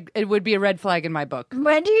is a red. It would be a red flag in my book.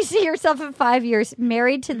 When do you see yourself in 5 years,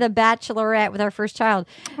 married to the Bachelorette with our first child?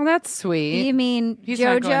 Well, that's sweet. You mean He's JoJo?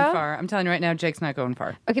 not going far. I'm telling you right now, Jake's not going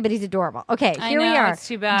far. Okay, but he's adorable. Okay, I here we know, are. it's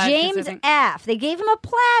too bad, 'cause I James think- F. They gave him a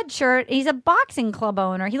plaid shirt. He's a boxing club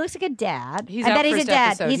owner. He looks like a dad. He's I out bet he's a first dad.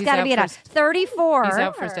 episode. He's He's got to out be a dad. first. 34. He's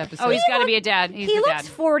out first episode. Oh, he's got to be a dad. He's He the looks dad.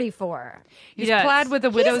 44. He's does. plaid with a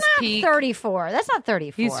widow's He's not peak. 34. That's not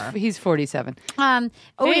 34. He's 47.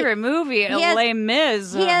 Favorite movie, He has- Les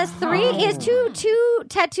Mis. He has three. He has two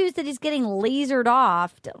tattoos that he's getting lasered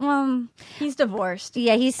off. He's divorced.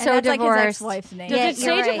 Yeah, he's And so that's like his divorced. ex-wife's name. Does Yeah, it say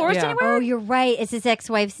you're right. divorced Yeah. anywhere? Oh, you're right. It's his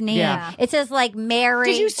ex-wife's name. Yeah. It says like Mary.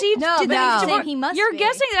 Did you see? No, did but they- he's No. saying he must You're be.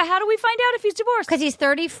 guessing that. How do we find out if he's divorced? Because he's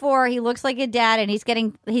 34. He looks like a dad, and he's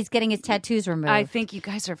getting his tattoos removed. I think you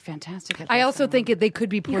guys are fantastic at I also think they could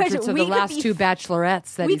be portraits of the last two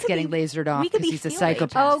bachelorettes that he's getting lasered off because he's a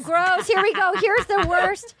psychopath. Oh, gross. Here we go. Here's the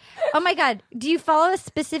worst. Oh, my God. Do you follow a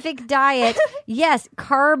specific diet? Yes.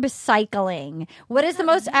 Carb cycling. What is the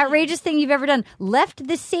most outrageous thing you've ever done? Left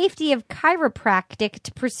the safety of chiropractic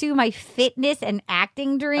to pursue my fitness and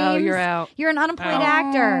acting dreams. Oh, you're out. You're an unemployed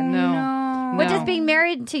actor. No. What does being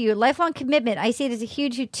married to you? Lifelong commitment. I see it as a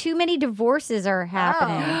huge. Too many divorces are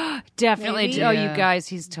happening. Definitely. Maybe. Oh, you guys,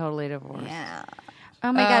 he's totally divorced. Yeah.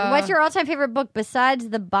 Oh my God! What's your all-time favorite book besides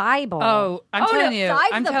the Bible? Oh, I'm telling you,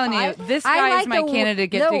 this guy is my candidate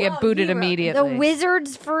to get booted immediately. The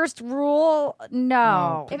Wizard's First Rule?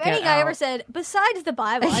 No. If any guy ever said, besides the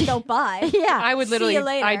Bible, I go buy. Yeah. I would literally,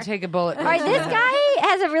 I'd take a bullet. All right, this guy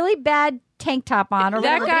has a really bad tank top on. Or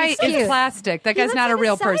that guy is plastic. That guy's not a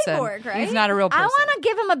real person. Right? He's not a real person. I want to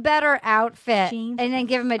give him a better outfit and then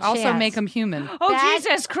give him a chance. Also make him human. Oh,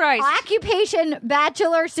 Jesus Christ. Occupation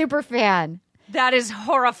Bachelor Superfan. That is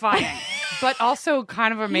horrifying. But also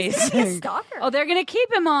kind of amazing. He's a stalker. Oh, they're going to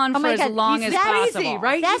keep him on for as long as possible. Crazy,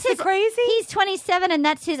 right? That's he's crazy. He's 27 and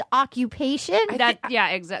that's his occupation. Exactly.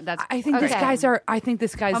 I think these guys are. I think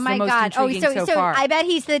this guy's oh my the most God. intriguing so far. I bet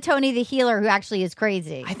he's the Tony the Healer who actually is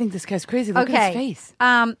crazy. I think this guy's crazy. Look at his face.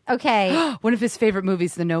 Okay. One of his favorite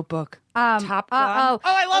movies, The Notebook. Top Gun.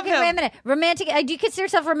 I love him. Wait a minute. Romantic. Do you consider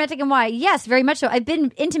yourself romantic and why? Yes, very much so. I've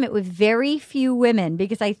been intimate with very few women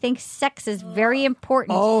because I think sex is very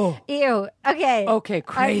important. Oh. Ew. Okay. Okay,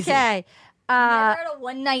 crazy. Okay. Never had a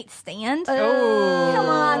one-night stand? Oh. Come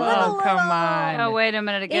on. Live a little. Come on. Oh, wait a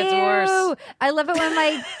minute. It gets Ew. worse. I love it when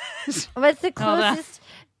my... What's the closest...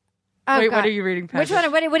 Oh, wait, God. what are you reading, Patrick?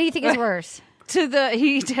 Which one? What do you think is worse?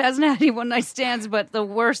 He hasn't had any one-night stands, but the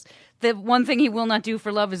worst... The one thing he will not do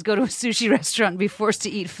for love is go to a sushi restaurant and be forced to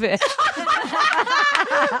eat fish.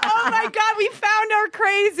 Oh my God, we found our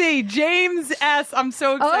crazy James S. I'm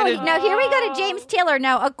so excited. Oh, now here we go to James Taylor.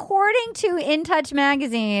 Now, according to In Touch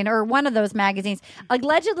magazine, or one of those magazines,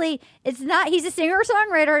 allegedly, he's a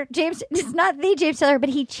singer-songwriter. It's not the James Taylor, but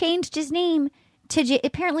he changed his name.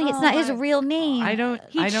 Apparently, it's not his real name.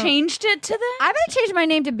 He changed it to that? I'm going to change my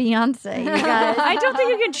name to Beyonce, you guys. I don't think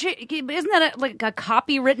you can change. Isn't that like a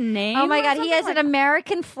copywritten name? Oh my God, he has an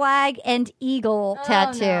American flag and eagle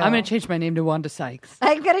tattoo. No. I'm going to change my name to Wanda Sykes.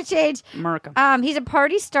 I'm going to change. America. He's a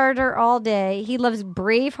party starter all day. He loves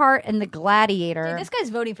Braveheart and The Gladiator. Dude, this guy's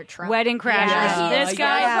voting for Trump. Wedding Crashers. Yeah. This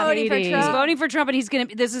guy voting for Trump. He's voting for Trump, and he's going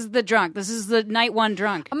to. This is the drunk. This is the night one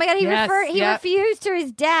drunk. Oh my God, he refused to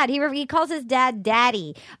his dad. He calls his dad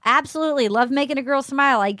Daddy. Absolutely. Love making a girl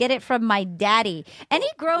smile. I get it from my daddy. Any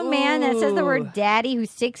grown man that says the word daddy who's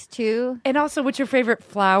 6'2". And also, what's your favorite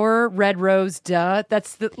flower? Red rose, duh.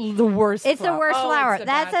 That's the worst. It's the worst flower.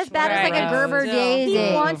 That's as bad as like a Gerber daisy.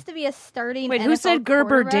 He wants to be a starting Wait, NFL who said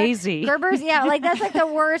Gerber daisy? Gerber's, yeah, like that's like the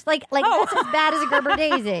worst. Like that's as bad as a Gerber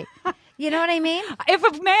daisy. You know what I mean? If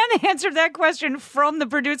a man answered that question from the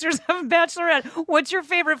producers of Bachelorette, what's your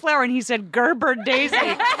favorite flower? And he said Gerber daisy.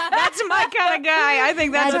 That's my kind of guy. I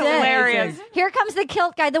think that's hilarious. Here comes the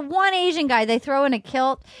kilt guy, the one Asian guy. They throw in a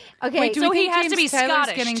kilt. Okay, wait, so he has to be Taylor's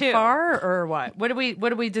Scottish getting too. far, or what? What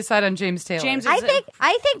do we decide on James Taylor?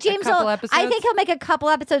 I think James will. episodes? I think he'll make a couple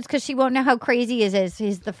episodes because she won't know how crazy he is.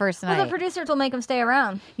 He's the first night. Well, the producers will make him stay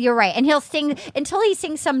around. You're right, and he'll sing until he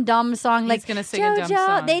sings some dumb song. Like he's gonna sing JoJo. a dumb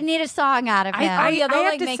song. They need a song out of him. I they'll, have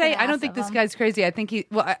like, to make say, an I don't ass think of this him. guy's crazy. I think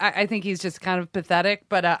I think he's just kind of pathetic,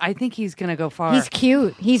 but I think he's going to go far. He's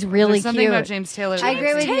cute. He's really There's something cute. about James Taylor. I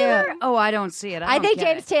agree with you. Oh, I don't see it. I think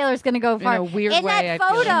James Taylor's going to go far. In a weird in way, that I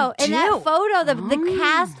feel photo, like. in that photo, the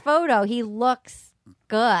cast photo, he looks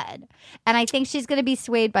good. And I think she's going to be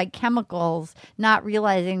swayed by chemicals, not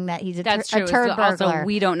realizing that he's a That's true. turd burglar. Also,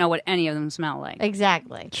 we don't know what any of them smell like.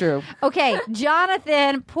 Exactly. True. Okay,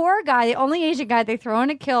 Jonathan, poor guy, the only Asian guy they throw in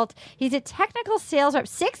a kilt. He's a technical sales rep,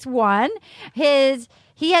 6'1".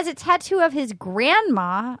 He has a tattoo of his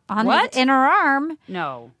grandma on his inner arm.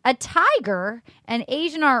 No. A tiger and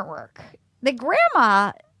Asian artwork. The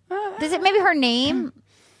grandma, does it maybe her name?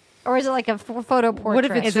 Or is it like a photo portrait? What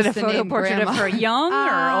if it's Is it a just the photo name portrait Grandma? of her young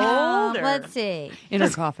or old? Or Let's see. In her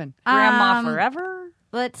coffin. Grandma forever?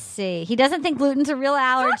 Let's see. He doesn't think gluten's a real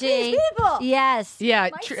allergy. these people. Yes. Yeah,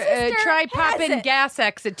 sister try popping has it. Gas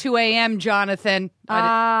X at 2 a.m., Jonathan.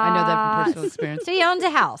 I know that from personal experience. So he owns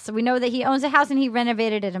a house. So we know that he owns a house and he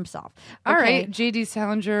renovated it himself. All Okay. right, J.D.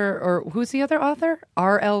 Salinger, or who's the other author?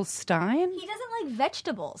 R.L. Stein? He doesn't like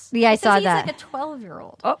vegetables. Yeah, I It says saw he's that. like a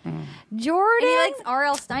 12-year-old. Oh. Jordan. And he likes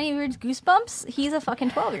R.L. Stein. He reads Goosebumps. He's a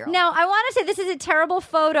fucking 12-year-old. Now, I want to say this is a terrible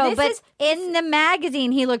photo, This but is- in the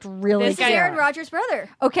magazine, he looked really This is cute. Aaron Rodgers' brother.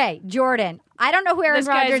 Okay, Jordan. I don't know who Aaron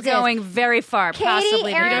Rodgers is. This guy's going very far, Katie,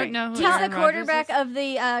 possibly. Aaron, You don't know who He's Aaron the Rodgers quarterback is? of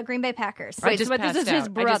the Green Bay Packers. I just but this passed is his out.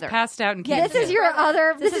 I brother. just passed out and Yeah, this is your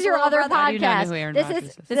other. This is your little other brother. How do you know podcast. who Aaron This Rodgers is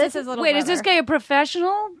is? This is his little Wait, brother. is this guy a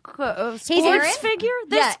professional sports Aaron? figure?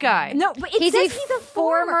 This guy. No, but it He's says a he's a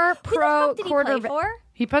former Who the pro fuck did he quarterback. play for?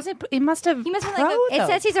 He must have. He must have pro, been like It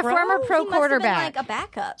says he's a Pro? former pro He must have been quarterback. like a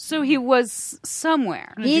backup. So he was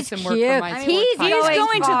somewhere. I'm gonna do He's some work cute. for my sports He's podcast. He's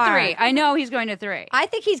going far. to 3. I know he's going to 3. I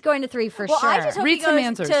think he's going to 3 for Well, sure. I just hope Read he some goes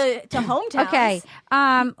answers. to hometowns. Okay.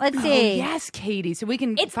 Let's Oh, see. yes, Katie. So we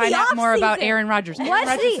can It's find the out more about off-season. Aaron Rodgers. Aaron What's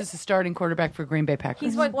Rodgers the- is the starting quarterback for Green Bay Packers.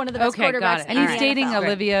 He's like one of the best Okay, got quarterbacks it. in and the he's dating NFL.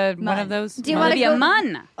 Olivia, one Munn. of those. Do you wanna Olivia go-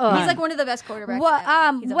 Munn. He's like one of the best quarterbacks.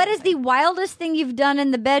 What He's what is the amazing. wildest thing you've done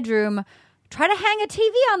in the bedroom? Try to hang a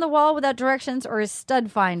TV on the wall without directions or a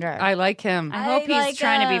stud finder. I like him. I hope he's like,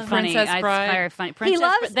 trying to be funny. Princess Bride. It's very funny. He Princess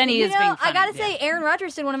loves- Bride. Then he You is know, being funny. I gotta say, Aaron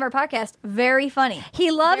Rodgers did one of our podcasts. Very funny.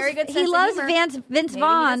 He loves Very good he sense of loves humor. Vince Maybe he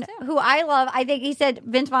Vaughn, does too. who I love. I think he said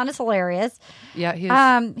Vince Vaughn is hilarious. Yeah,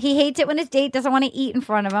 he's. He hates it when his date doesn't want to eat in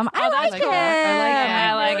front of him. I like like him. that.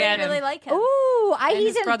 I like really, it. really like him. Ooh, and he's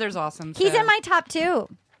his in. brother's awesome. He's so. in my top 2.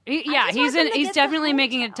 Yeah, just he's want him in. to He's get the definitely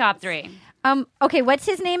making it top 3. Okay, what's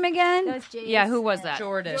his name again? That was Jay's. Yeah, who was that?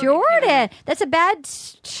 Jordan. Jordan. That's a bad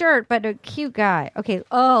shirt, but a cute guy. Okay.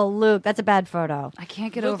 Oh, Luke, that's a bad photo. I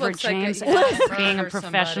can't get Luke over looks like James a- as Luke. being a Or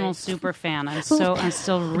professional somebody. super fan. I'm still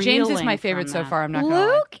reeling. James is my favorite from so that. far. I'm not gonna lie.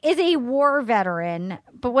 Luke is a war veteran,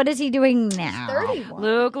 but what is he doing now? 31.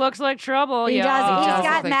 Luke looks like trouble. He yeah. does. He's does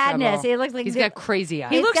got look like madness. trouble. He looks like He's got crazy eyes.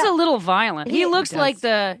 He He's looks got- a little violent. He looks does.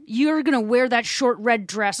 like you're gonna wear that short red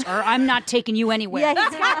dress, or I'm not taking you anywhere. Yeah,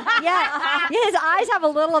 he's got, yeah. His eyes have a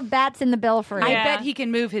little of bats in the belfry. I Yeah. bet he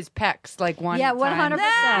can move his pecs like one. Yeah, time. 100%.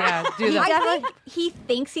 Yeah, do I that. think he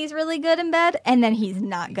thinks he's really good in bed, and then he's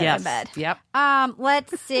not good in bed. Yep.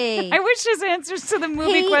 Let's see. I wish his answers to the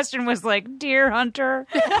movie He- question was like Deer Hunter,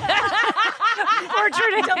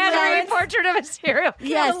 Portrait of Henry, Portrait of a Serial Killer.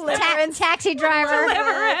 Yes, taxi driver.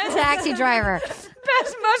 Deliverance. Taxi driver.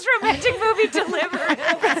 Best, most romantic movie,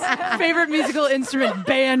 Deliverance. Favorite musical instrument,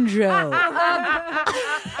 banjo.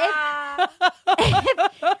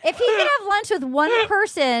 If he could have lunch with one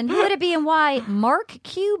person, who would it be and why? Mark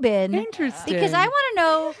Cuban. Interesting. Because I want to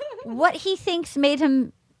know what he thinks made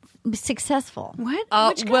him successful. What?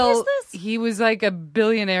 Which guy well, is this? he was like a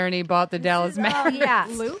billionaire and he bought the Dallas Mavericks. Yeah.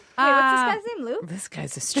 Luke? Wait, what's this guy's name? Luke? This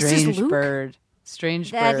guy's a is strange Luke? bird.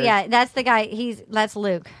 Strange That's, bird. yeah, that's the guy. That's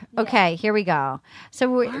Luke. Okay, here we go.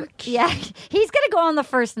 So yeah, he's gonna go on the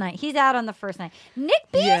first night. He's out on the first night. Nick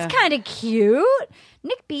B Yeah. is kind of cute.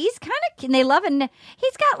 Nick B's kind of, and they love him.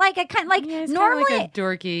 He's got like a kind like He's normally. kinda like a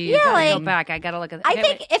dorky. Yeah, I like- go back. I gotta look at. I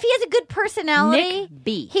think if he has a good personality, Nick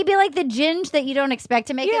B. he'd be like the ginge that you don't expect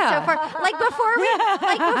to make it Yeah. so far. Like before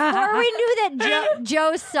we knew that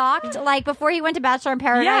Joe sucked. Like before he went to Bachelor in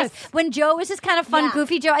Paradise, Yes. when Joe was just kind of fun, Yeah.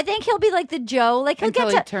 goofy Joe. I think he'll be like the Joe. Like Until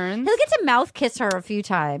he he'll turns? get to mouth kiss her a few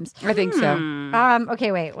times. I think so.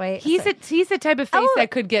 Okay, wait. He's the type of face Oh. that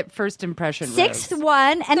could get first impression.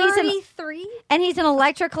 6'1", and he's 33? an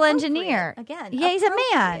electrical engineer. Again, yeah, he's a man.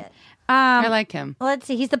 appropriate. I like him. Let's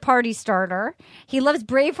see. He's the party starter. He loves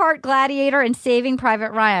Braveheart, Gladiator, and Saving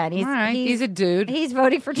Private Ryan. All right, he's a dude. He's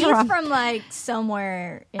voting for He's Trump. from like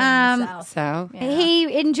somewhere in the South. So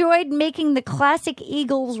He enjoyed making the classic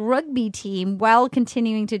Eagles rugby team while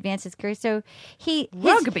continuing to advance his career. So his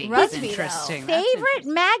Rugby. Rugby, That's interesting. favorite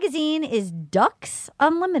magazine is Ducks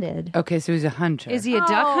Unlimited. okay, so he's a hunter. Is he a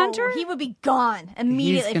duck Oh, hunter? He would be gone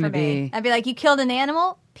immediately gonna for me. be- I'd be like, you killed an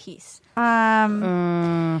animal? Peace.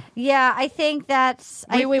 Yeah, I think that's.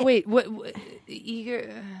 Wait. What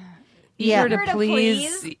eager? Yeah. Eager to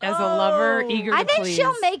please as a lover. Eager I to think please.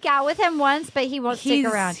 she'll make out with him once, but he won't stick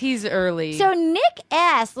around. He's early. So Nick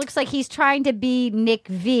S looks like he's trying to be Nick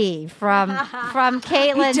V from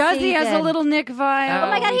Caitlyn's Does he has a season. little Nick vibe? Oh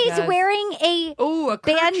my god, he he's does. wearing a a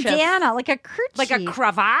kerchief. bandana, like a kerchief, like a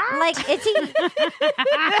cravat? Like is he?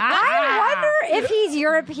 I wonder if he's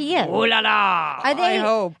European. Ooh la la! Are they? I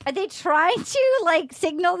hope. Are they trying to like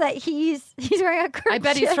signal that he's wearing a kerchief? I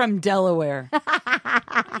bet he's from Delaware.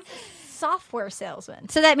 Software salesman.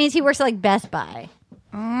 So that means he works at like Best Buy.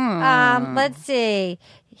 Let's see.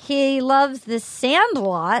 He loves the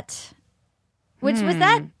Sandlot, which was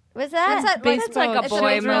that? Was that? What's that? Baseball It's like a boy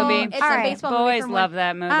baseball- movie. It's All a right. baseball movie Boys from love when-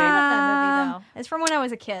 that movie. I love that movie though. It's from when I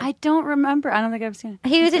was a kid. I don't remember. I don't think I've seen it.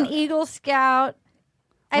 He was an Eagle Scout.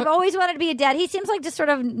 I've always wanted to be a dad. He seems like just sort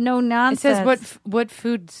of no It nonsense. says what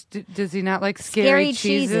foods does he not like? Scary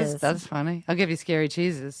cheeses. That's funny. I'll give you scary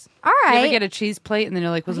cheeses. All You ever right. get a cheese plate and then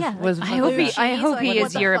you're like, was Yeah, was like, I hope he. cheese, I hope like, he what is the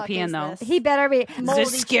fuck European is though. this? He better be. The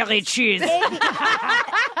scary cheese.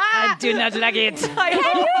 I do not like it. Can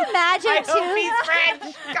you imagine? I hope he's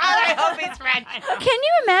French. God, I hope he's French. Can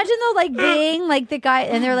you imagine though, like being like the guy,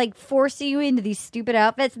 and they're like forcing you into these stupid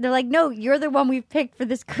outfits, and they're like, "No, you're the one we've picked for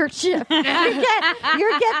this kerchief. You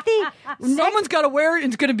get the Someone's got to wear it,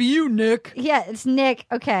 and it's going to be you, Nick." Yeah, it's Nick.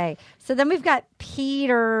 Okay, so then we've got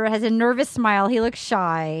Peter has a nervous smile. He looks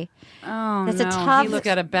shy. Oh, That's no. a tough. He's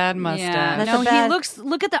got a bad mustache. Yeah. That's No, he looks.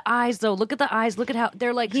 Look at the eyes, though. Look at the eyes. Look at how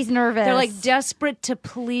they're like. He's nervous. They're like desperate to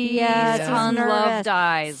please. Yes, he's unloved nervous.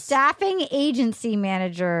 eyes. Staffing agency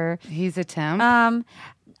manager. He's a temp.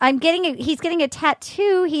 He's getting a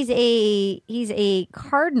tattoo. He's a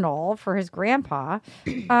cardinal for his grandpa.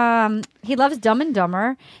 He loves Dumb and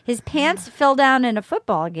Dumber. His pants fell down in a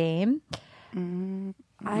football game.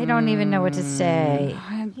 I don't even know what to say.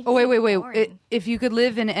 Oh, wait. If you could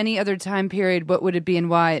live in any other time period, what would it be and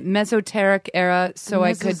why? Mesoteric era, so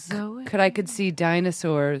I could see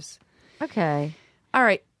dinosaurs. Okay. All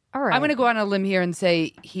right. All right. I'm going to go on a limb here and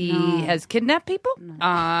say he has kidnapped people.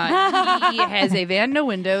 He has a van, no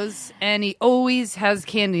windows, and he always has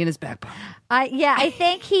candy in his back pocket. I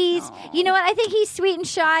think he's. You know what? I think he's sweet and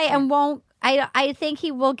shy and won't. I think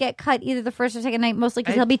he will get cut either the first or second night, mostly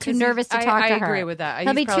because he'll be too nervous to talk to her. I agree with that.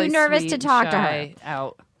 He'll be too nervous to talk to her.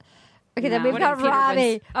 Out. Okay, then we've got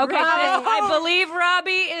Robbie. Okay, I believe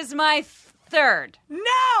Robbie is my third. No.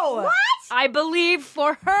 What? I believe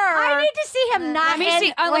for her. I need to see him not. Let me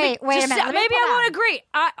see. Wait a minute. Maybe I won't agree.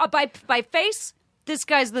 By face, this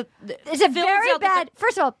guy's the. It's a very bad.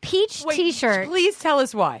 First of all, peach T-shirt. Please tell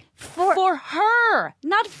us why. For her,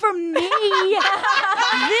 not for me.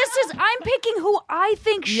 I'm picking who I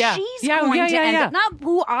think she's going to end up, not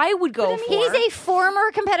who I would go for. He's a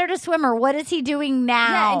former competitive swimmer. What is he doing now?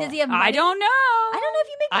 Yeah, and does he have money? I don't know. I don't know if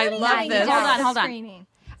you make money. I love this. Hold on. Screening.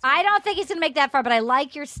 I don't think he's going to make that far, but I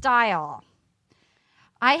like your style.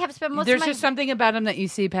 I have spent most There's of my... just something about him that you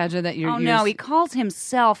see, Padgett, that you're... Oh, no, he calls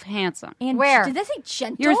himself handsome. And where? Did that say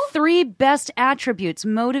gentle? Your 3 best attributes: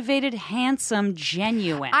 motivated, handsome,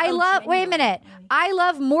 genuine. I love... Wait a minute. I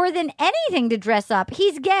love more than anything to dress up.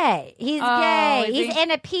 He's gay. He's gay. He's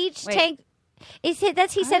in a peach tank... He said,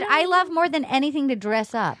 I love more than anything to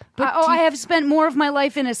dress up. I have spent more of my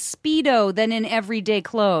life in a Speedo than in everyday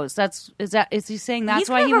clothes. Is he saying that's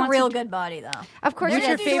why he wants a real good body, though? Of course, what's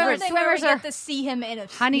your favorite? Swimmers are to see him in a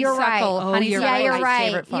Honeysuckle. You're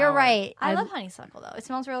right. You're right. I love honeysuckle, though. It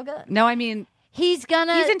smells real good. No, I mean... He's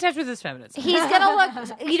in touch with his feminism. He's gonna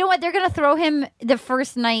look. You know what? They're gonna throw him the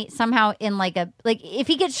first night somehow in if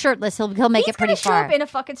he gets shirtless, he'll make it pretty far. Show up in a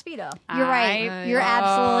fucking Speedo. You're right. You're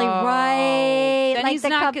absolutely right. Then like he's the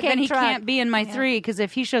not. cupcake Then he truck. can't be in my 3 because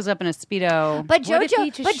if he shows up in a Speedo, But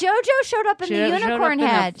JoJo showed up in the unicorn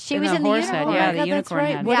head. She was in the horse unicorn head. Yeah, head. the unicorn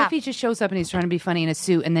head. What if he just shows up and he's trying to be funny in a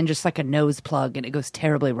suit and then just like a nose plug and it goes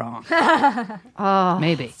terribly wrong?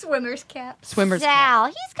 Maybe. Swimmer's cap. Sal,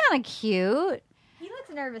 he's kind of cute. He looks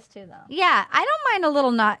nervous too, though. Yeah, I don't mind a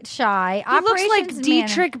little not shy. He looks like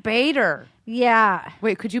Dietrich Bader. Yeah.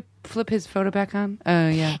 Wait, could you flip his photo back on? Oh,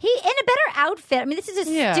 yeah. He in a better outfit. I mean, this is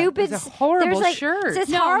a stupid, it's a horrible shirt. It's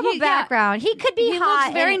this horrible background. He could be hot. He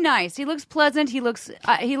looks very nice. He looks pleasant. He looks.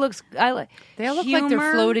 They all look like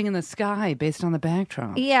they're floating in the sky based on the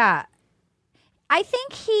backdrop. Yeah. I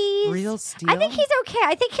think he's real steel. I think he's okay.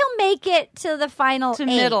 I think he'll make it to the final 8.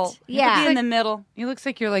 Middle. Yeah, he'll be in the middle. He looks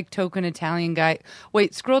like your token Italian guy.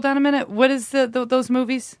 Wait, scroll down a minute. What is those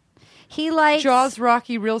movies? He likes Jaws,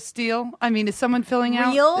 Rocky, Real Steel. I mean, is someone filling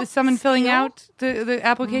out? Is someone filling out the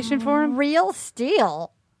application for him? Real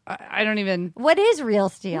Steel. I don't even. What is Real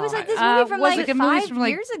Steel? It was like this movie from was it 5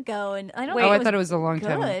 years ago, and I don't know. I thought it was a long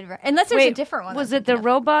time ago. Good, unless there's a different one. Was it the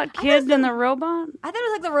robot kid and the robot? I thought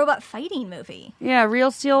it was like the robot fighting movie. Yeah, Real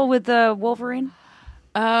Steel with the Wolverine.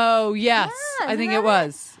 Oh yes, Yeah, I think it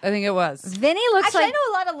was. Vinny looks Actually, like I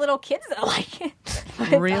know a lot of little kids that like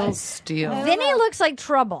it. Real Steel. Vinny looks like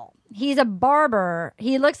trouble. He's a barber.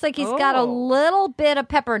 He looks like he's got a little bit of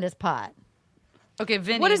pepper in his pot. Okay,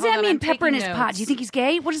 Vinny. What does that mean? Pepper in his notes. pot? Do you think he's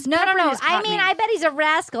gay? What does No. pepper in his pot I mean, I bet he's a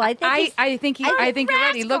rascal. I think I think you're right.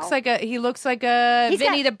 He looks like a He's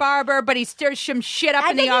Vinny got- the barber, but he stirs some shit up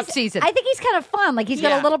in the off season. I think he's kind of fun. Like he's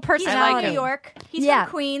got a little He's personality. from New York. He's Yeah.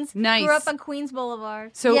 from Queens. Nice. Grew up on Queens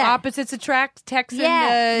Boulevard. So Yeah. opposites attract. Texan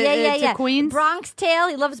Yeah. to Queens. Bronx Tale.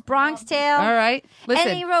 He loves Bronx Tale. All right, listen.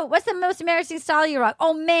 And he wrote, "What's the most embarrassing style you rock?"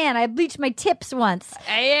 Oh man, I bleached my tips once.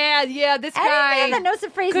 Yeah. This Any guy man that knows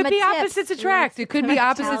the phrase could my be tips. opposites attract. It could be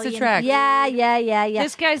opposites Italian. attract. Yeah.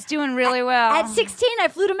 This guy's doing really well. At 16, I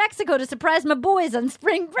flew to Mexico to surprise my boys on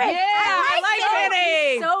spring break. Yeah, I like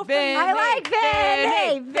Vinny. So I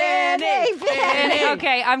like Vinny.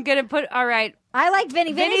 Okay, I'm gonna put. All right, I like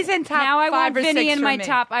Vinny. Vinny's in top now I 5 want or 6 Vinny in for my me.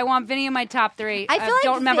 top. I want Vinny in my top 3. I feel don't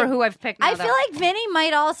like remember who I've picked. Now, I feel like Vinny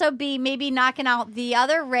might also be maybe knocking out the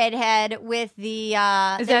other redhead with the.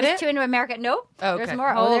 Is that it? 2 into America. Nope. Oh, okay. There's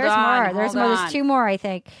more. Hold there's on, more. There's hold more. on. There's 2 more, I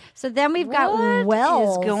think. So then we've got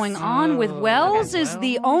Wells. What is going on with Wells? okay. Is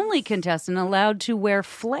the only contestant allowed to wear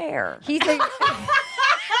flair. He's a.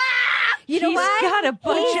 You know He's what? got a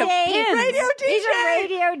bunch of pins. He's a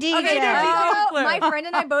radio DJ. Okay, my friend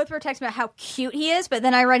and I both were texting about how cute he is, but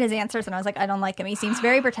then I read his answers and I was like, I don't like him. He seems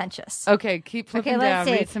very pretentious. Okay, keep flipping Okay, down.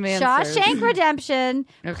 let's Read see. some answers. Shawshank Redemption,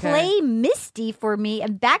 Okay. Play Misty for me,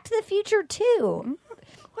 and Back to the Future 2.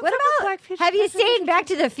 What up with about? Back to the Have you Future? seen Back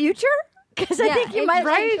to the Future? Because I think you might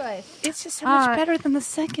right? like. It's just so much better than the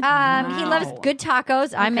second He loves good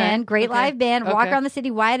tacos. I'm Okay, in. Great okay, live band. Walk okay. around the city.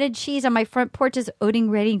 Wyatt cheese on my front porch as Odin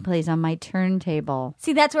Redding plays on my turntable.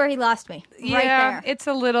 See, that's where he lost me. Yeah, Right there. it's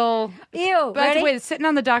a little. Ew. By the ready? way, Sitting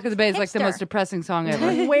on the Dock of the Bay is like the Hipster. most depressing song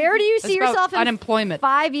ever. Where do you It's see about yourself in unemployment.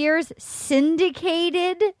 5 years?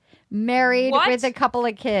 Syndicated, married What? with a couple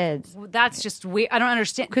of kids. That's just weird. I don't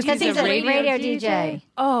understand. Because he's a radio DJ.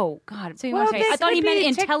 Oh God! So he Well, wants okay. this I thought he could meant be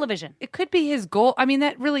in tech- television. It could be his goal. I mean,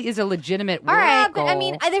 that really is a legitimate All work right, But I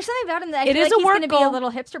mean, goal. there's something about him that I It feel is like a he's work going to be a goal.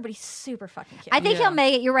 little hipster, but he's super fucking cute. I think he'll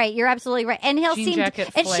make it. You're right. You're absolutely right. And he'll Jean seem, jacket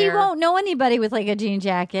and she flare. won't know anybody with like a jean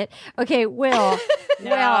jacket. Okay, Will.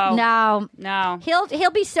 No. no.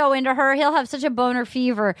 He'll be so into her. He'll have such a boner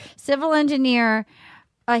fever. Civil engineer.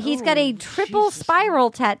 He's got a triple spiral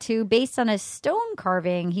tattoo based on a stone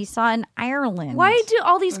carving he saw in Ireland. Why do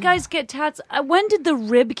all these guys get tats? When did the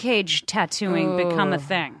rib cage tattooing become a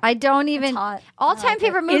thing? I don't even. hot. All-time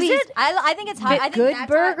favorite movie. Is it? I think it's hot. I think Good that's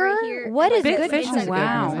Burger? hot right here. What is Like, Good Fish Burger? is a good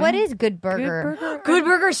Wow. movie. What is Good Burger? Good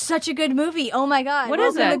Burger is such a good movie. Oh my god! What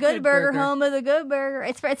is Welcome it? to Good Good Burger, Burger. home of the Good Burger.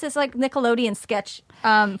 It's this like Nickelodeon sketch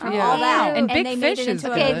from Yeah. all that, And Big they made Fish it is into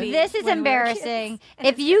good. a Okay, movie this is when we were embarrassing.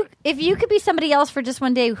 kids. If you could be somebody else for just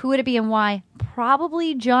one day, who would it be and why?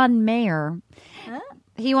 Probably John Mayer.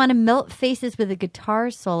 He wanted to melt faces with a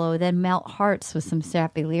guitar solo, then melt hearts with some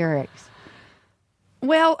sappy lyrics.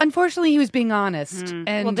 Well, unfortunately, he was being honest,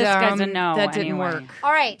 and Well, this guy's a no that didn't anyway. work.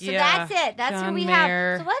 All right, so Yeah. that's it. That's who John we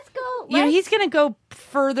Mayer. have. So let's go. You know, he's going to go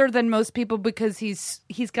further than most people because he's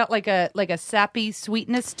got like a sappy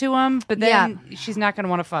sweetness to him, but then she's not going to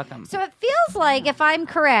want to fuck him. So it feels like, if I'm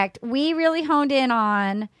correct, we really honed in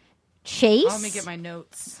on Chase. Let me get my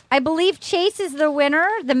notes. I believe Chase is the winner,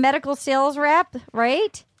 the medical sales rep,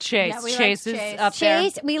 right? Chase. Yeah, we like Chase is Chase. up there.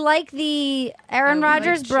 Chase, we like the Aaron we like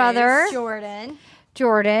Rodgers Chase. brother, Jordan.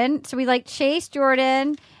 Jordan. So we like Chase,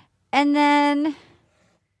 Jordan, and then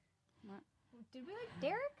Did we like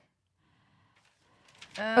Derek?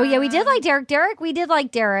 oh yeah, we did like Derek. We did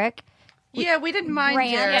like Derek. Yeah, we didn't mind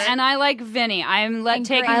Rand. Derek. Yeah, and I like Vinny. I'm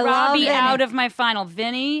taking I love Robbie Vinny. out of my final.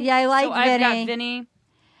 Vinny. Yeah, I like so I've Vinny. got Vinny.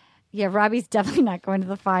 Yeah, Robbie's definitely not going to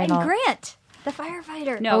the final. And Grant, the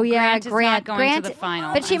firefighter. No, Oh yeah, Grant is not going to the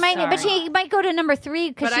final. But she I'm might. sorry. But she might go to number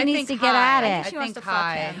 3 because But she I needs think to get high. at I it. She wants think to fuck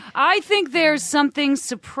high. him. I think there's something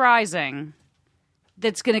surprising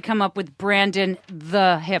that's going to come up with Brandon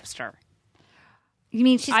the hipster. You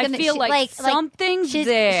mean she's I gonna? feel like something's she's,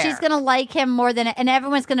 there. She's gonna like him more than, and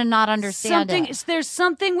everyone's gonna not understand it. There's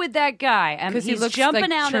something with that guy. I mean, 'Cause he he's looks jumping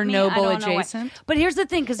like out at me. I Chernobyl don't know why. adjacent. But here's the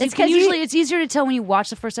thing, because It's 'cause you- usually it's easier to tell when you watch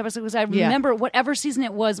the first episode. Because I Yeah. remember whatever season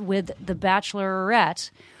it was with The Bachelorette,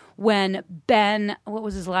 when Ben, what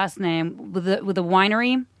was his last name, with the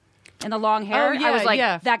winery and the long hair. Oh, yeah, I was like,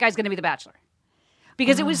 yeah. that guy's going to be the Bachelor.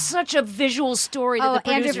 Because it was such a visual story that Oh, the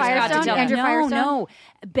Andrew producers got to Firestone? tell. Andrew no, Firestone? no,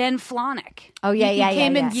 Ben Flonick. Oh, yeah, He yeah,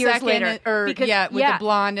 came yeah, in yeah. years Second, later, or because, with the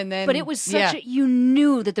blonde, and then But it was such a, you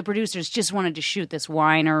knew that the producers just wanted to shoot this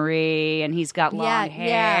winery, and he's got long Yeah, hair,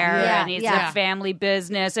 yeah, and it's yeah. a family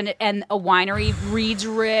business, and a winery reads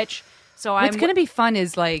rich. So What's I'm going to be fun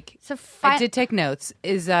is like So I did take notes.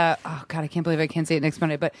 Is oh god, I can't believe I can't say it next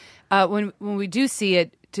Monday. But when we do see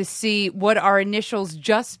it, to see what our initials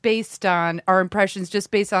just based on our impressions,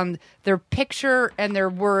 just based on their picture and their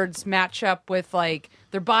words match up with like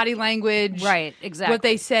their body language, Right, exactly. what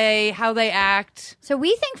they say, how they act. So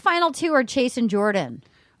we think final 2 are Chase and Jordan,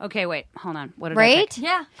 Okay, wait, hold on. What did I right? pick?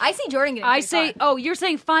 Yeah, I see Jordan getting I pretty say, far. oh, you're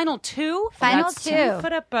saying final 2? Final That's 2.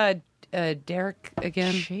 Put up Derek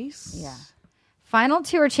again. Chase. Yeah. Final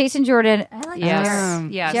 2 are Chase and Jordan. I like Yes.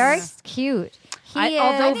 Derek. Yes. Derek's cute.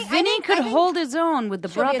 Although I think- Vinny I could think hold his own with the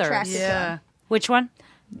she'll be brothers. attracted to him. Which one?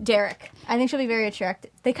 Derek. I think she'll be very attractive.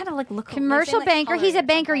 They kind of like look commercial like banker. He's a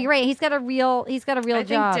banker. You're right. He's got a real I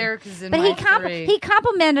job. think Derek is in but my three. he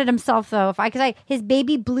complimented himself though. His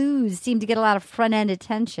baby blues seemed to get a lot of front end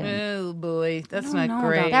attention. Oh boy, that's not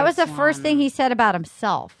great. That was the first thing he said about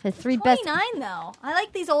himself. His three best. 29 though. I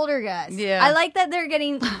like these older guys. Yeah. I like that they're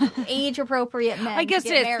getting age appropriate men. I guess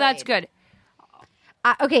that's good.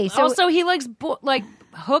 Okay, so Also, he likes like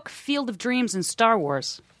Hook, Field of Dreams, and Star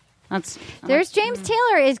Wars. There's James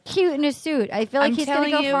Taylor is cute in a suit. I feel like he's going to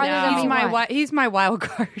go farther than he's we my want. he's my wild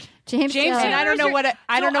card. James Taylor. And I don't know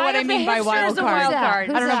what I mean by wild card.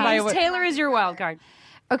 I don't know. James Taylor is your wild card.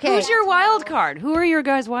 Okay. Who's your wild card? Who are your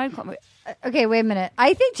guys' wild card? Okay, wait a minute.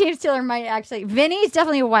 I think James Taylor might actually. Vinny's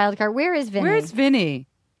definitely a wild card. Where is Vinny? Where's Vinny?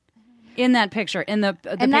 In that picture, in the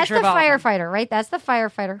and that's picture the of Oliver. firefighter, right? That's the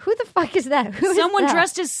firefighter. Who the fuck is that? Someone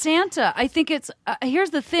dressed as Santa. I think it's. Here's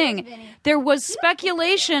the thing: there was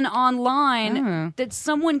speculation online that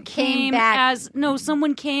someone came as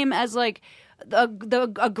like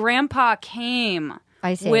a grandpa came.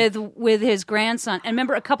 I see. With his grandson, and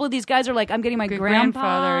remember, a couple of these guys are like, "I'm getting my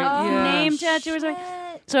grandfather name tattoo or something."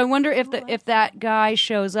 So I wonder if that guy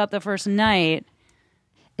shows up the first night.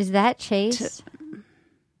 Is that Chase?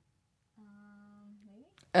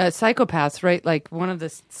 Psychopaths, right? Like one of the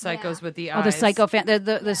psychos with the eyes. Oh, the psycho fan,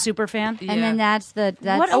 the super fan. Yeah. And then that's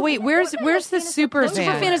What? Oh wait, where's the super The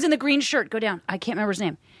super fan is in the green shirt. Go down. I can't remember his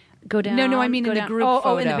name. Go down. No, I mean in the group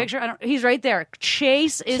Oh, in the photo. picture. He's right there.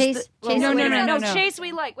 Chase is. Chase No. Chase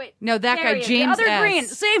we like. Wait. No, that There guy, he is. James The other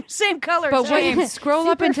S. green. Same color. But James. wait, scroll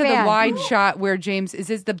up Super into the fan. wide shot where James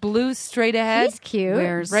is the blue straight ahead. He's cute.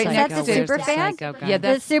 Where's Right is next that to the super the fan? psycho guy. Yeah, The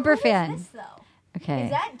that's super fan. This, though? Okay.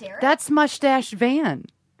 Is that Derek? that's Mustache Van,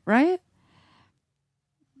 right?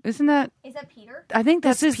 Isn't that? Is that Peter? I think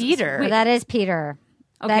that's This is- Peter. wait. That is Peter.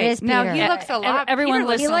 That Okay, is Peter. now he looks a lot. Everyone Peter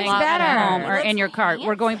looks listening He looks better. at home or He in your looks car.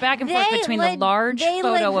 We're going back and forth They between look- the large they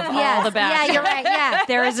photo look- of yes. all the bachelors. Yeah, you're right. Yeah.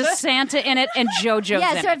 There is a Santa in it and JoJo's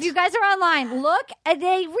Yeah, in so it. if you guys are online, look, they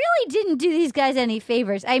really didn't do these guys any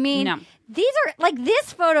favors. I mean, No. these are like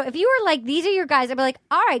this photo. If you were like, these are your guys, I'd be like,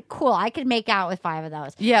 all right, cool. I could make out with 5 of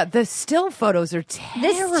those. Yeah, the still photos are The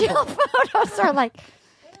terrible. still photos are like,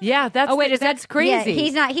 Yeah, that's that's crazy.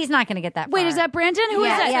 yeah, he's not going to get that. Wait, far. is that Brandon? Who is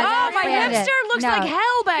Yeah, that? yeah, Oh, that's my Brandon. hipster looks No. like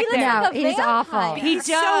hell back there. No, like a he's awful. vampire. He He's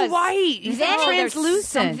does. so white. He's Vinny-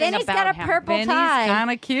 translucent. Vinny's got a about him. purple Vinny's tie.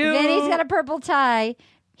 kinda cute. Vinny's got a purple tie.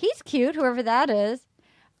 He's cute, whoever that is.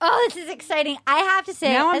 Oh, this is exciting. I have to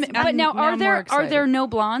say, Now I'm- as- But now, Now are I'm more there excited. no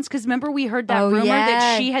blondes? Because remember, we heard that Oh, rumor yeah.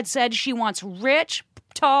 that she had said she wants rich,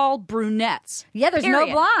 tall brunettes. yeah, there's Period.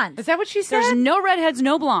 no blondes. Is that what she said? There's no redheads,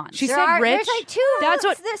 no blondes. She There said are- rich. There's like 2. That's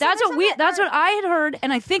what there's that's what some we that that's are- what I had heard,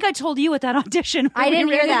 and I think I told you at that audition. I when we didn't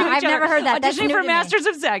hear ran that. into each I've never other, heard that. That's auditioning new for to me. Masters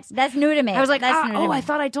of Sex. That's new to me. I was like, That's new to me. I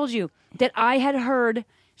thought I told you that I had heard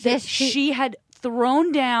that This- she had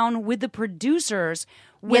thrown down with the producers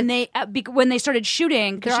when they started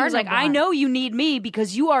shooting, because There she are was no like, I blondes. know you need me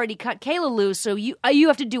because you already cut Kayla loose, so you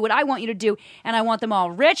have to do what I want you to do, and I want them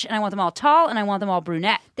all rich, and I want them all tall, and I want them all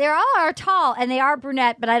brunette. They all are tall and they are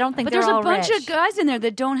brunette, but I don't think But they're there's a all bunch rich. of guys in there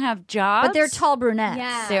that don't have jobs, But they're tall brunettes.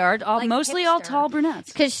 Yeah. They are all Like mostly all hipster. tall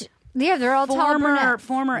brunettes. Because they're all tall brunettes.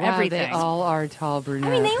 Former Wow, everything. They all are tall brunettes.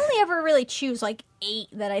 I mean, they only ever really choose like 8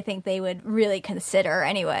 that I think they would really consider,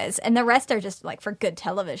 anyways, and the rest are just like for good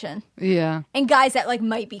television yeah. and guys that like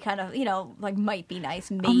might be kind of like might be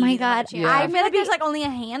nice. Maybe Oh my they God. might choose. Yeah. I feel like there's like only a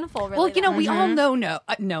handful. Really, Well, you know, that- we all know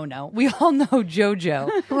we all know JoJo.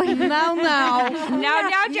 no.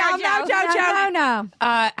 No.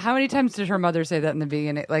 How many times did her mother say that in the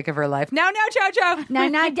beginning, like of her life? No, JoJo. No,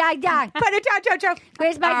 dog. Put it down, JoJo.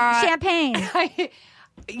 Where's my champagne?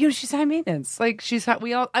 You know, she's high maintenance. Like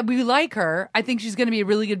we like her. I think she's going to be a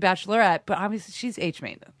really good bachelorette, but obviously she's H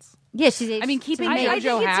maintenance. Yeah, she's. I mean, keeping I JoJo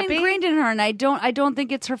think it's happy. ingrained in her, and I don't think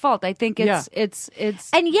it's her fault. I think it's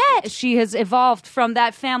And yet- she has evolved from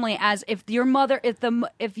that family. As if your mother,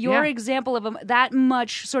 if your Yeah. example of that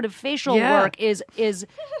much sort of facial Yeah. work is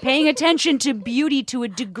paying attention to beauty to a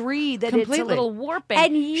degree that it's a Completely. little warping.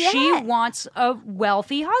 And yet- she wants a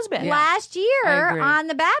wealthy husband. Last I year agree. on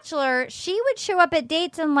The Bachelor, she would show up at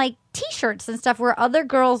dates in like T-shirts and stuff where other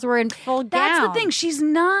girls were in full That's gown. the thing. She's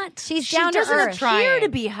not. She's she down to doesn't earth. appear Trying. to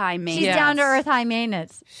be high maintenance. She's down to earth, high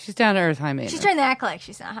maintenance. She's down to earth, high maintenance. she's trying to act like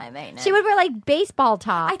she's not high maintenance. She would wear like baseball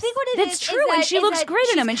tops. I think what it is That's is true, and that- she is looks that great in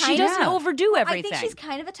she's them, and she kind doesn't of- overdo I everything. think she's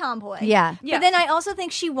kind of a tomboy. Yeah. But then I also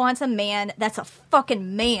think she wants a man that's a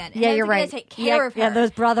fucking man. And Yeah, that's you're gonna right. Take care of her. Yeah,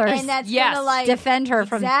 those brothers. And that's Yes. gonna like defend her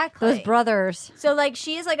from exactly. those brothers. So like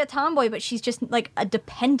she is like a tomboy, but she's just like a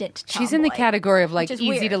dependent tomboy. She's in the category of like which is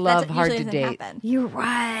easy weird. to love, That's- hard to usually doesn't date. happen. You're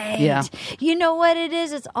right. Yeah. You know what it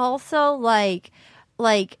is? It's also like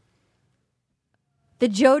like the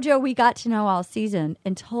JoJo we got to know all season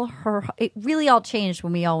until it really all changed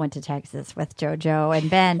when we all went to Texas with JoJo and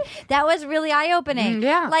Ben. That was really eye-opening.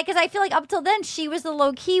 Yeah. Like, because I feel like up till then, she was the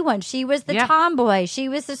low-key one. She was the tomboy. She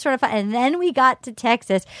was the sort of, and then we got to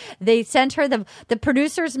Texas. They sent her, the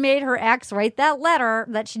producers made her ex write that letter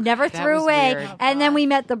that she never threw away. Weird. And then we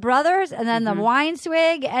met the brothers, and then the wine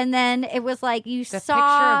swig, and then it was like the saw.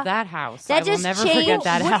 picture of that house. That I will just never changed. forget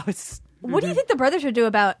that house. What do you think the brothers would do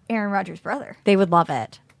about Aaron Rodgers' brother? They would love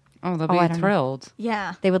it. Oh, they'll I be don't thrilled.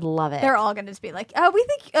 Yeah. They would love it. They're all going to just be like, oh, we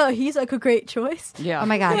think he's like a great choice. Yeah. Oh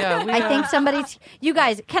my God. Yeah, I think somebody's. You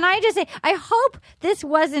guys, can I just say, I hope this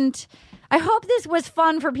was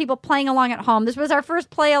fun for people playing along at home. This was our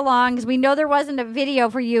first play along because we know there wasn't a video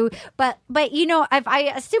for you. But you know,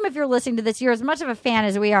 I assume if you're listening to this, you're as much of a fan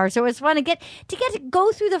as we are. So it's fun to get to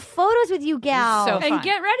go through the photos with you, gal. So fun. And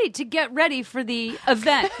get ready for the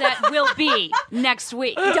event that will be next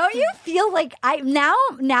week. Don't you feel like now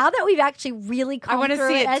that we've actually really come I wanna through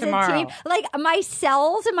see it it as tomorrow. a team, like my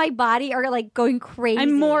cells in my body are like going crazy.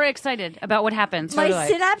 I'm more excited about what happens. My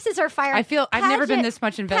Totally. synapses are firing. I feel I've never been this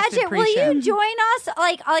much invested Paget, pre-show. will you join us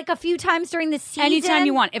like a few times during the season? Anytime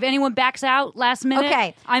you want. If anyone backs out last minute,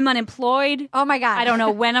 Okay. I'm unemployed. Oh my God. I don't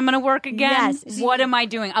know when I'm going to work again. Yes. What am I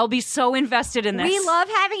doing? I'll be so invested in this. We love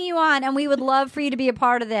having you on, and we would love for you to be a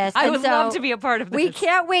part of this. I And would so love to be a part of this. We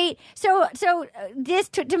can't wait. So this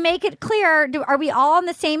to make it clear, are we all in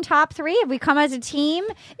the same top three? Have we come as a team?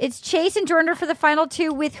 It's Chase and Jordan for the final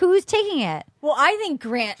two. With who's taking it? Well, I think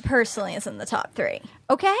Grant personally is in the top 3.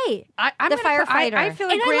 Okay, I'm the gonna firefighter. I feel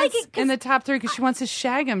like And I like Grant's it 'cause- in the top 3 because she wants to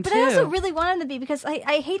shag him But too. I also really want him to be because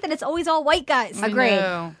I hate that it's always all white guys. Agreed.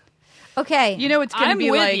 No. Okay, You know it's going to I'm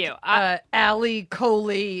be with like you. Allie,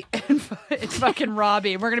 Coley, and it's fucking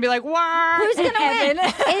Robbie. And we're going to be like, wow. who's gonna win?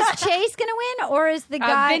 Is Chase gonna win, or is the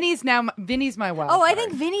guy? Vinny's my wild Oh, I card.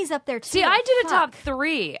 think Vinny's up there too. See, I did a top Fuck.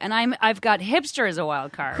 3, and I've got hipster as a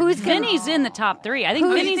wild card. Who's gonna- Vinny's in the top 3. I think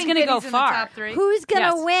Who do you Vinny's think going to go Vinny's in the far. top 3? Who's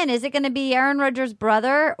gonna Yes. win? Is it gonna be Aaron Rodgers'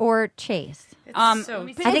 brother or Chase? So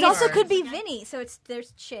But I think it also it's- could be Vinny. So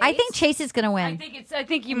there's Chase. I think Chase is gonna win. I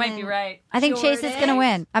think you might be right. I think Chase is gonna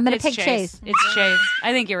win. I'm gonna It's pick Chase. It's Chase.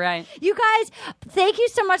 I think you're right. You guys, thank you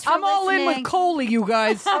so much for I'm all in listening. with Coley, you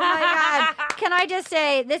guys. Oh my God! Can I just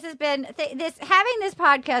say this has been having this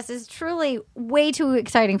podcast is truly way too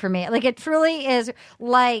exciting for me. Like it truly is.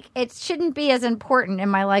 Like it shouldn't be as important in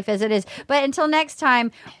my life as it is. But until next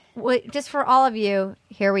time, just for all of you,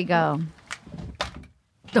 here we go.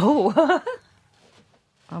 Oh,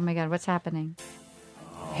 Oh my God, what's happening?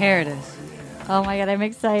 here it is. Oh my God, I'm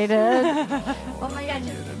excited. Oh my God.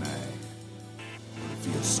 It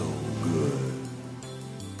feels so good.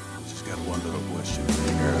 Just got one little question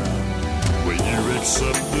for you, girl. Will you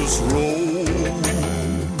accept this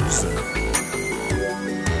rose?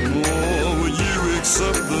 Oh, will you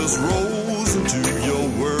accept this rose into your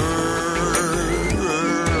world?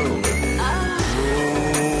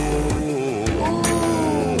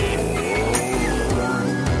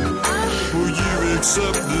 Will you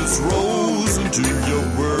accept this rose into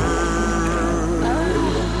your world?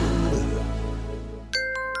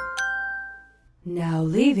 Now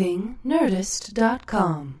leaving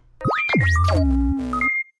Nerdist.com.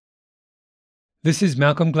 This is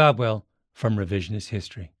Malcolm Gladwell from Revisionist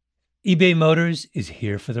History. eBay Motors is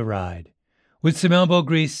here for the ride. With some elbow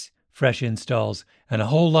grease, fresh installs, and a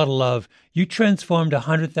whole lot of love, you transformed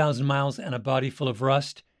 100,000 miles and a body full of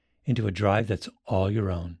rust into a drive that's all your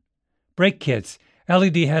own. Brake kits,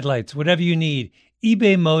 LED headlights, whatever you need,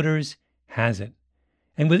 eBay Motors has it.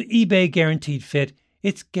 And with eBay Guaranteed Fit,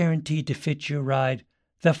 it's guaranteed to fit your ride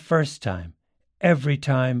the first time, every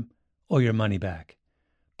time, or your money back.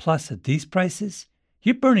 Plus, at these prices,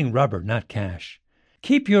 you're burning rubber, not cash.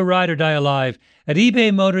 Keep your ride or die alive at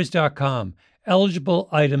ebaymotors.com. Eligible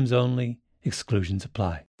items only. Exclusions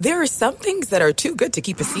apply. There are some things that are too good to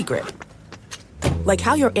keep a secret. Like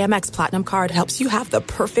how your Amex Platinum card helps you have the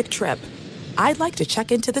perfect trip. I'd like to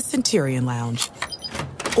check into the Centurion Lounge.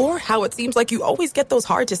 Or how it seems like you always get those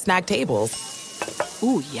hard-to-snag tables.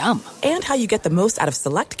 Ooh, yum. And how you get the most out of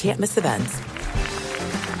select can't-miss events.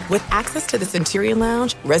 With access to the Centurion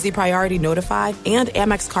Lounge, Resi Priority Notified, and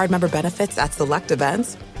Amex card member benefits at select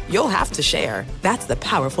events, you'll have to share. That's the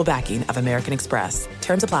powerful backing of American Express.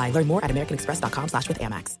 Terms apply. Learn more at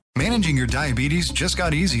americanexpress.com/withAmex. Managing your diabetes just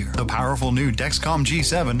got easier. The powerful new Dexcom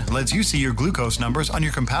G7 lets you see your glucose numbers on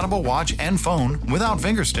your compatible watch and phone without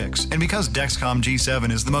finger sticks. And because Dexcom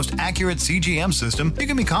G7 is the most accurate CGM system, you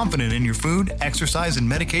can be confident in your food, exercise, and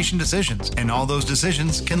medication decisions. And all those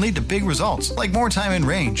decisions can lead to big results, like more time in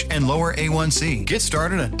range and lower A1C. Get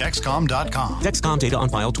started at Dexcom.com. Dexcom data on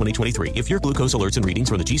file 2023. If your glucose alerts and readings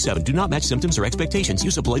from the G7 do not match symptoms or expectations,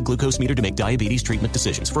 use a blood glucose meter to make diabetes treatment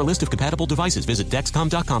decisions. For a list of compatible devices, visit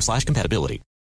Dexcom.com/compatibility.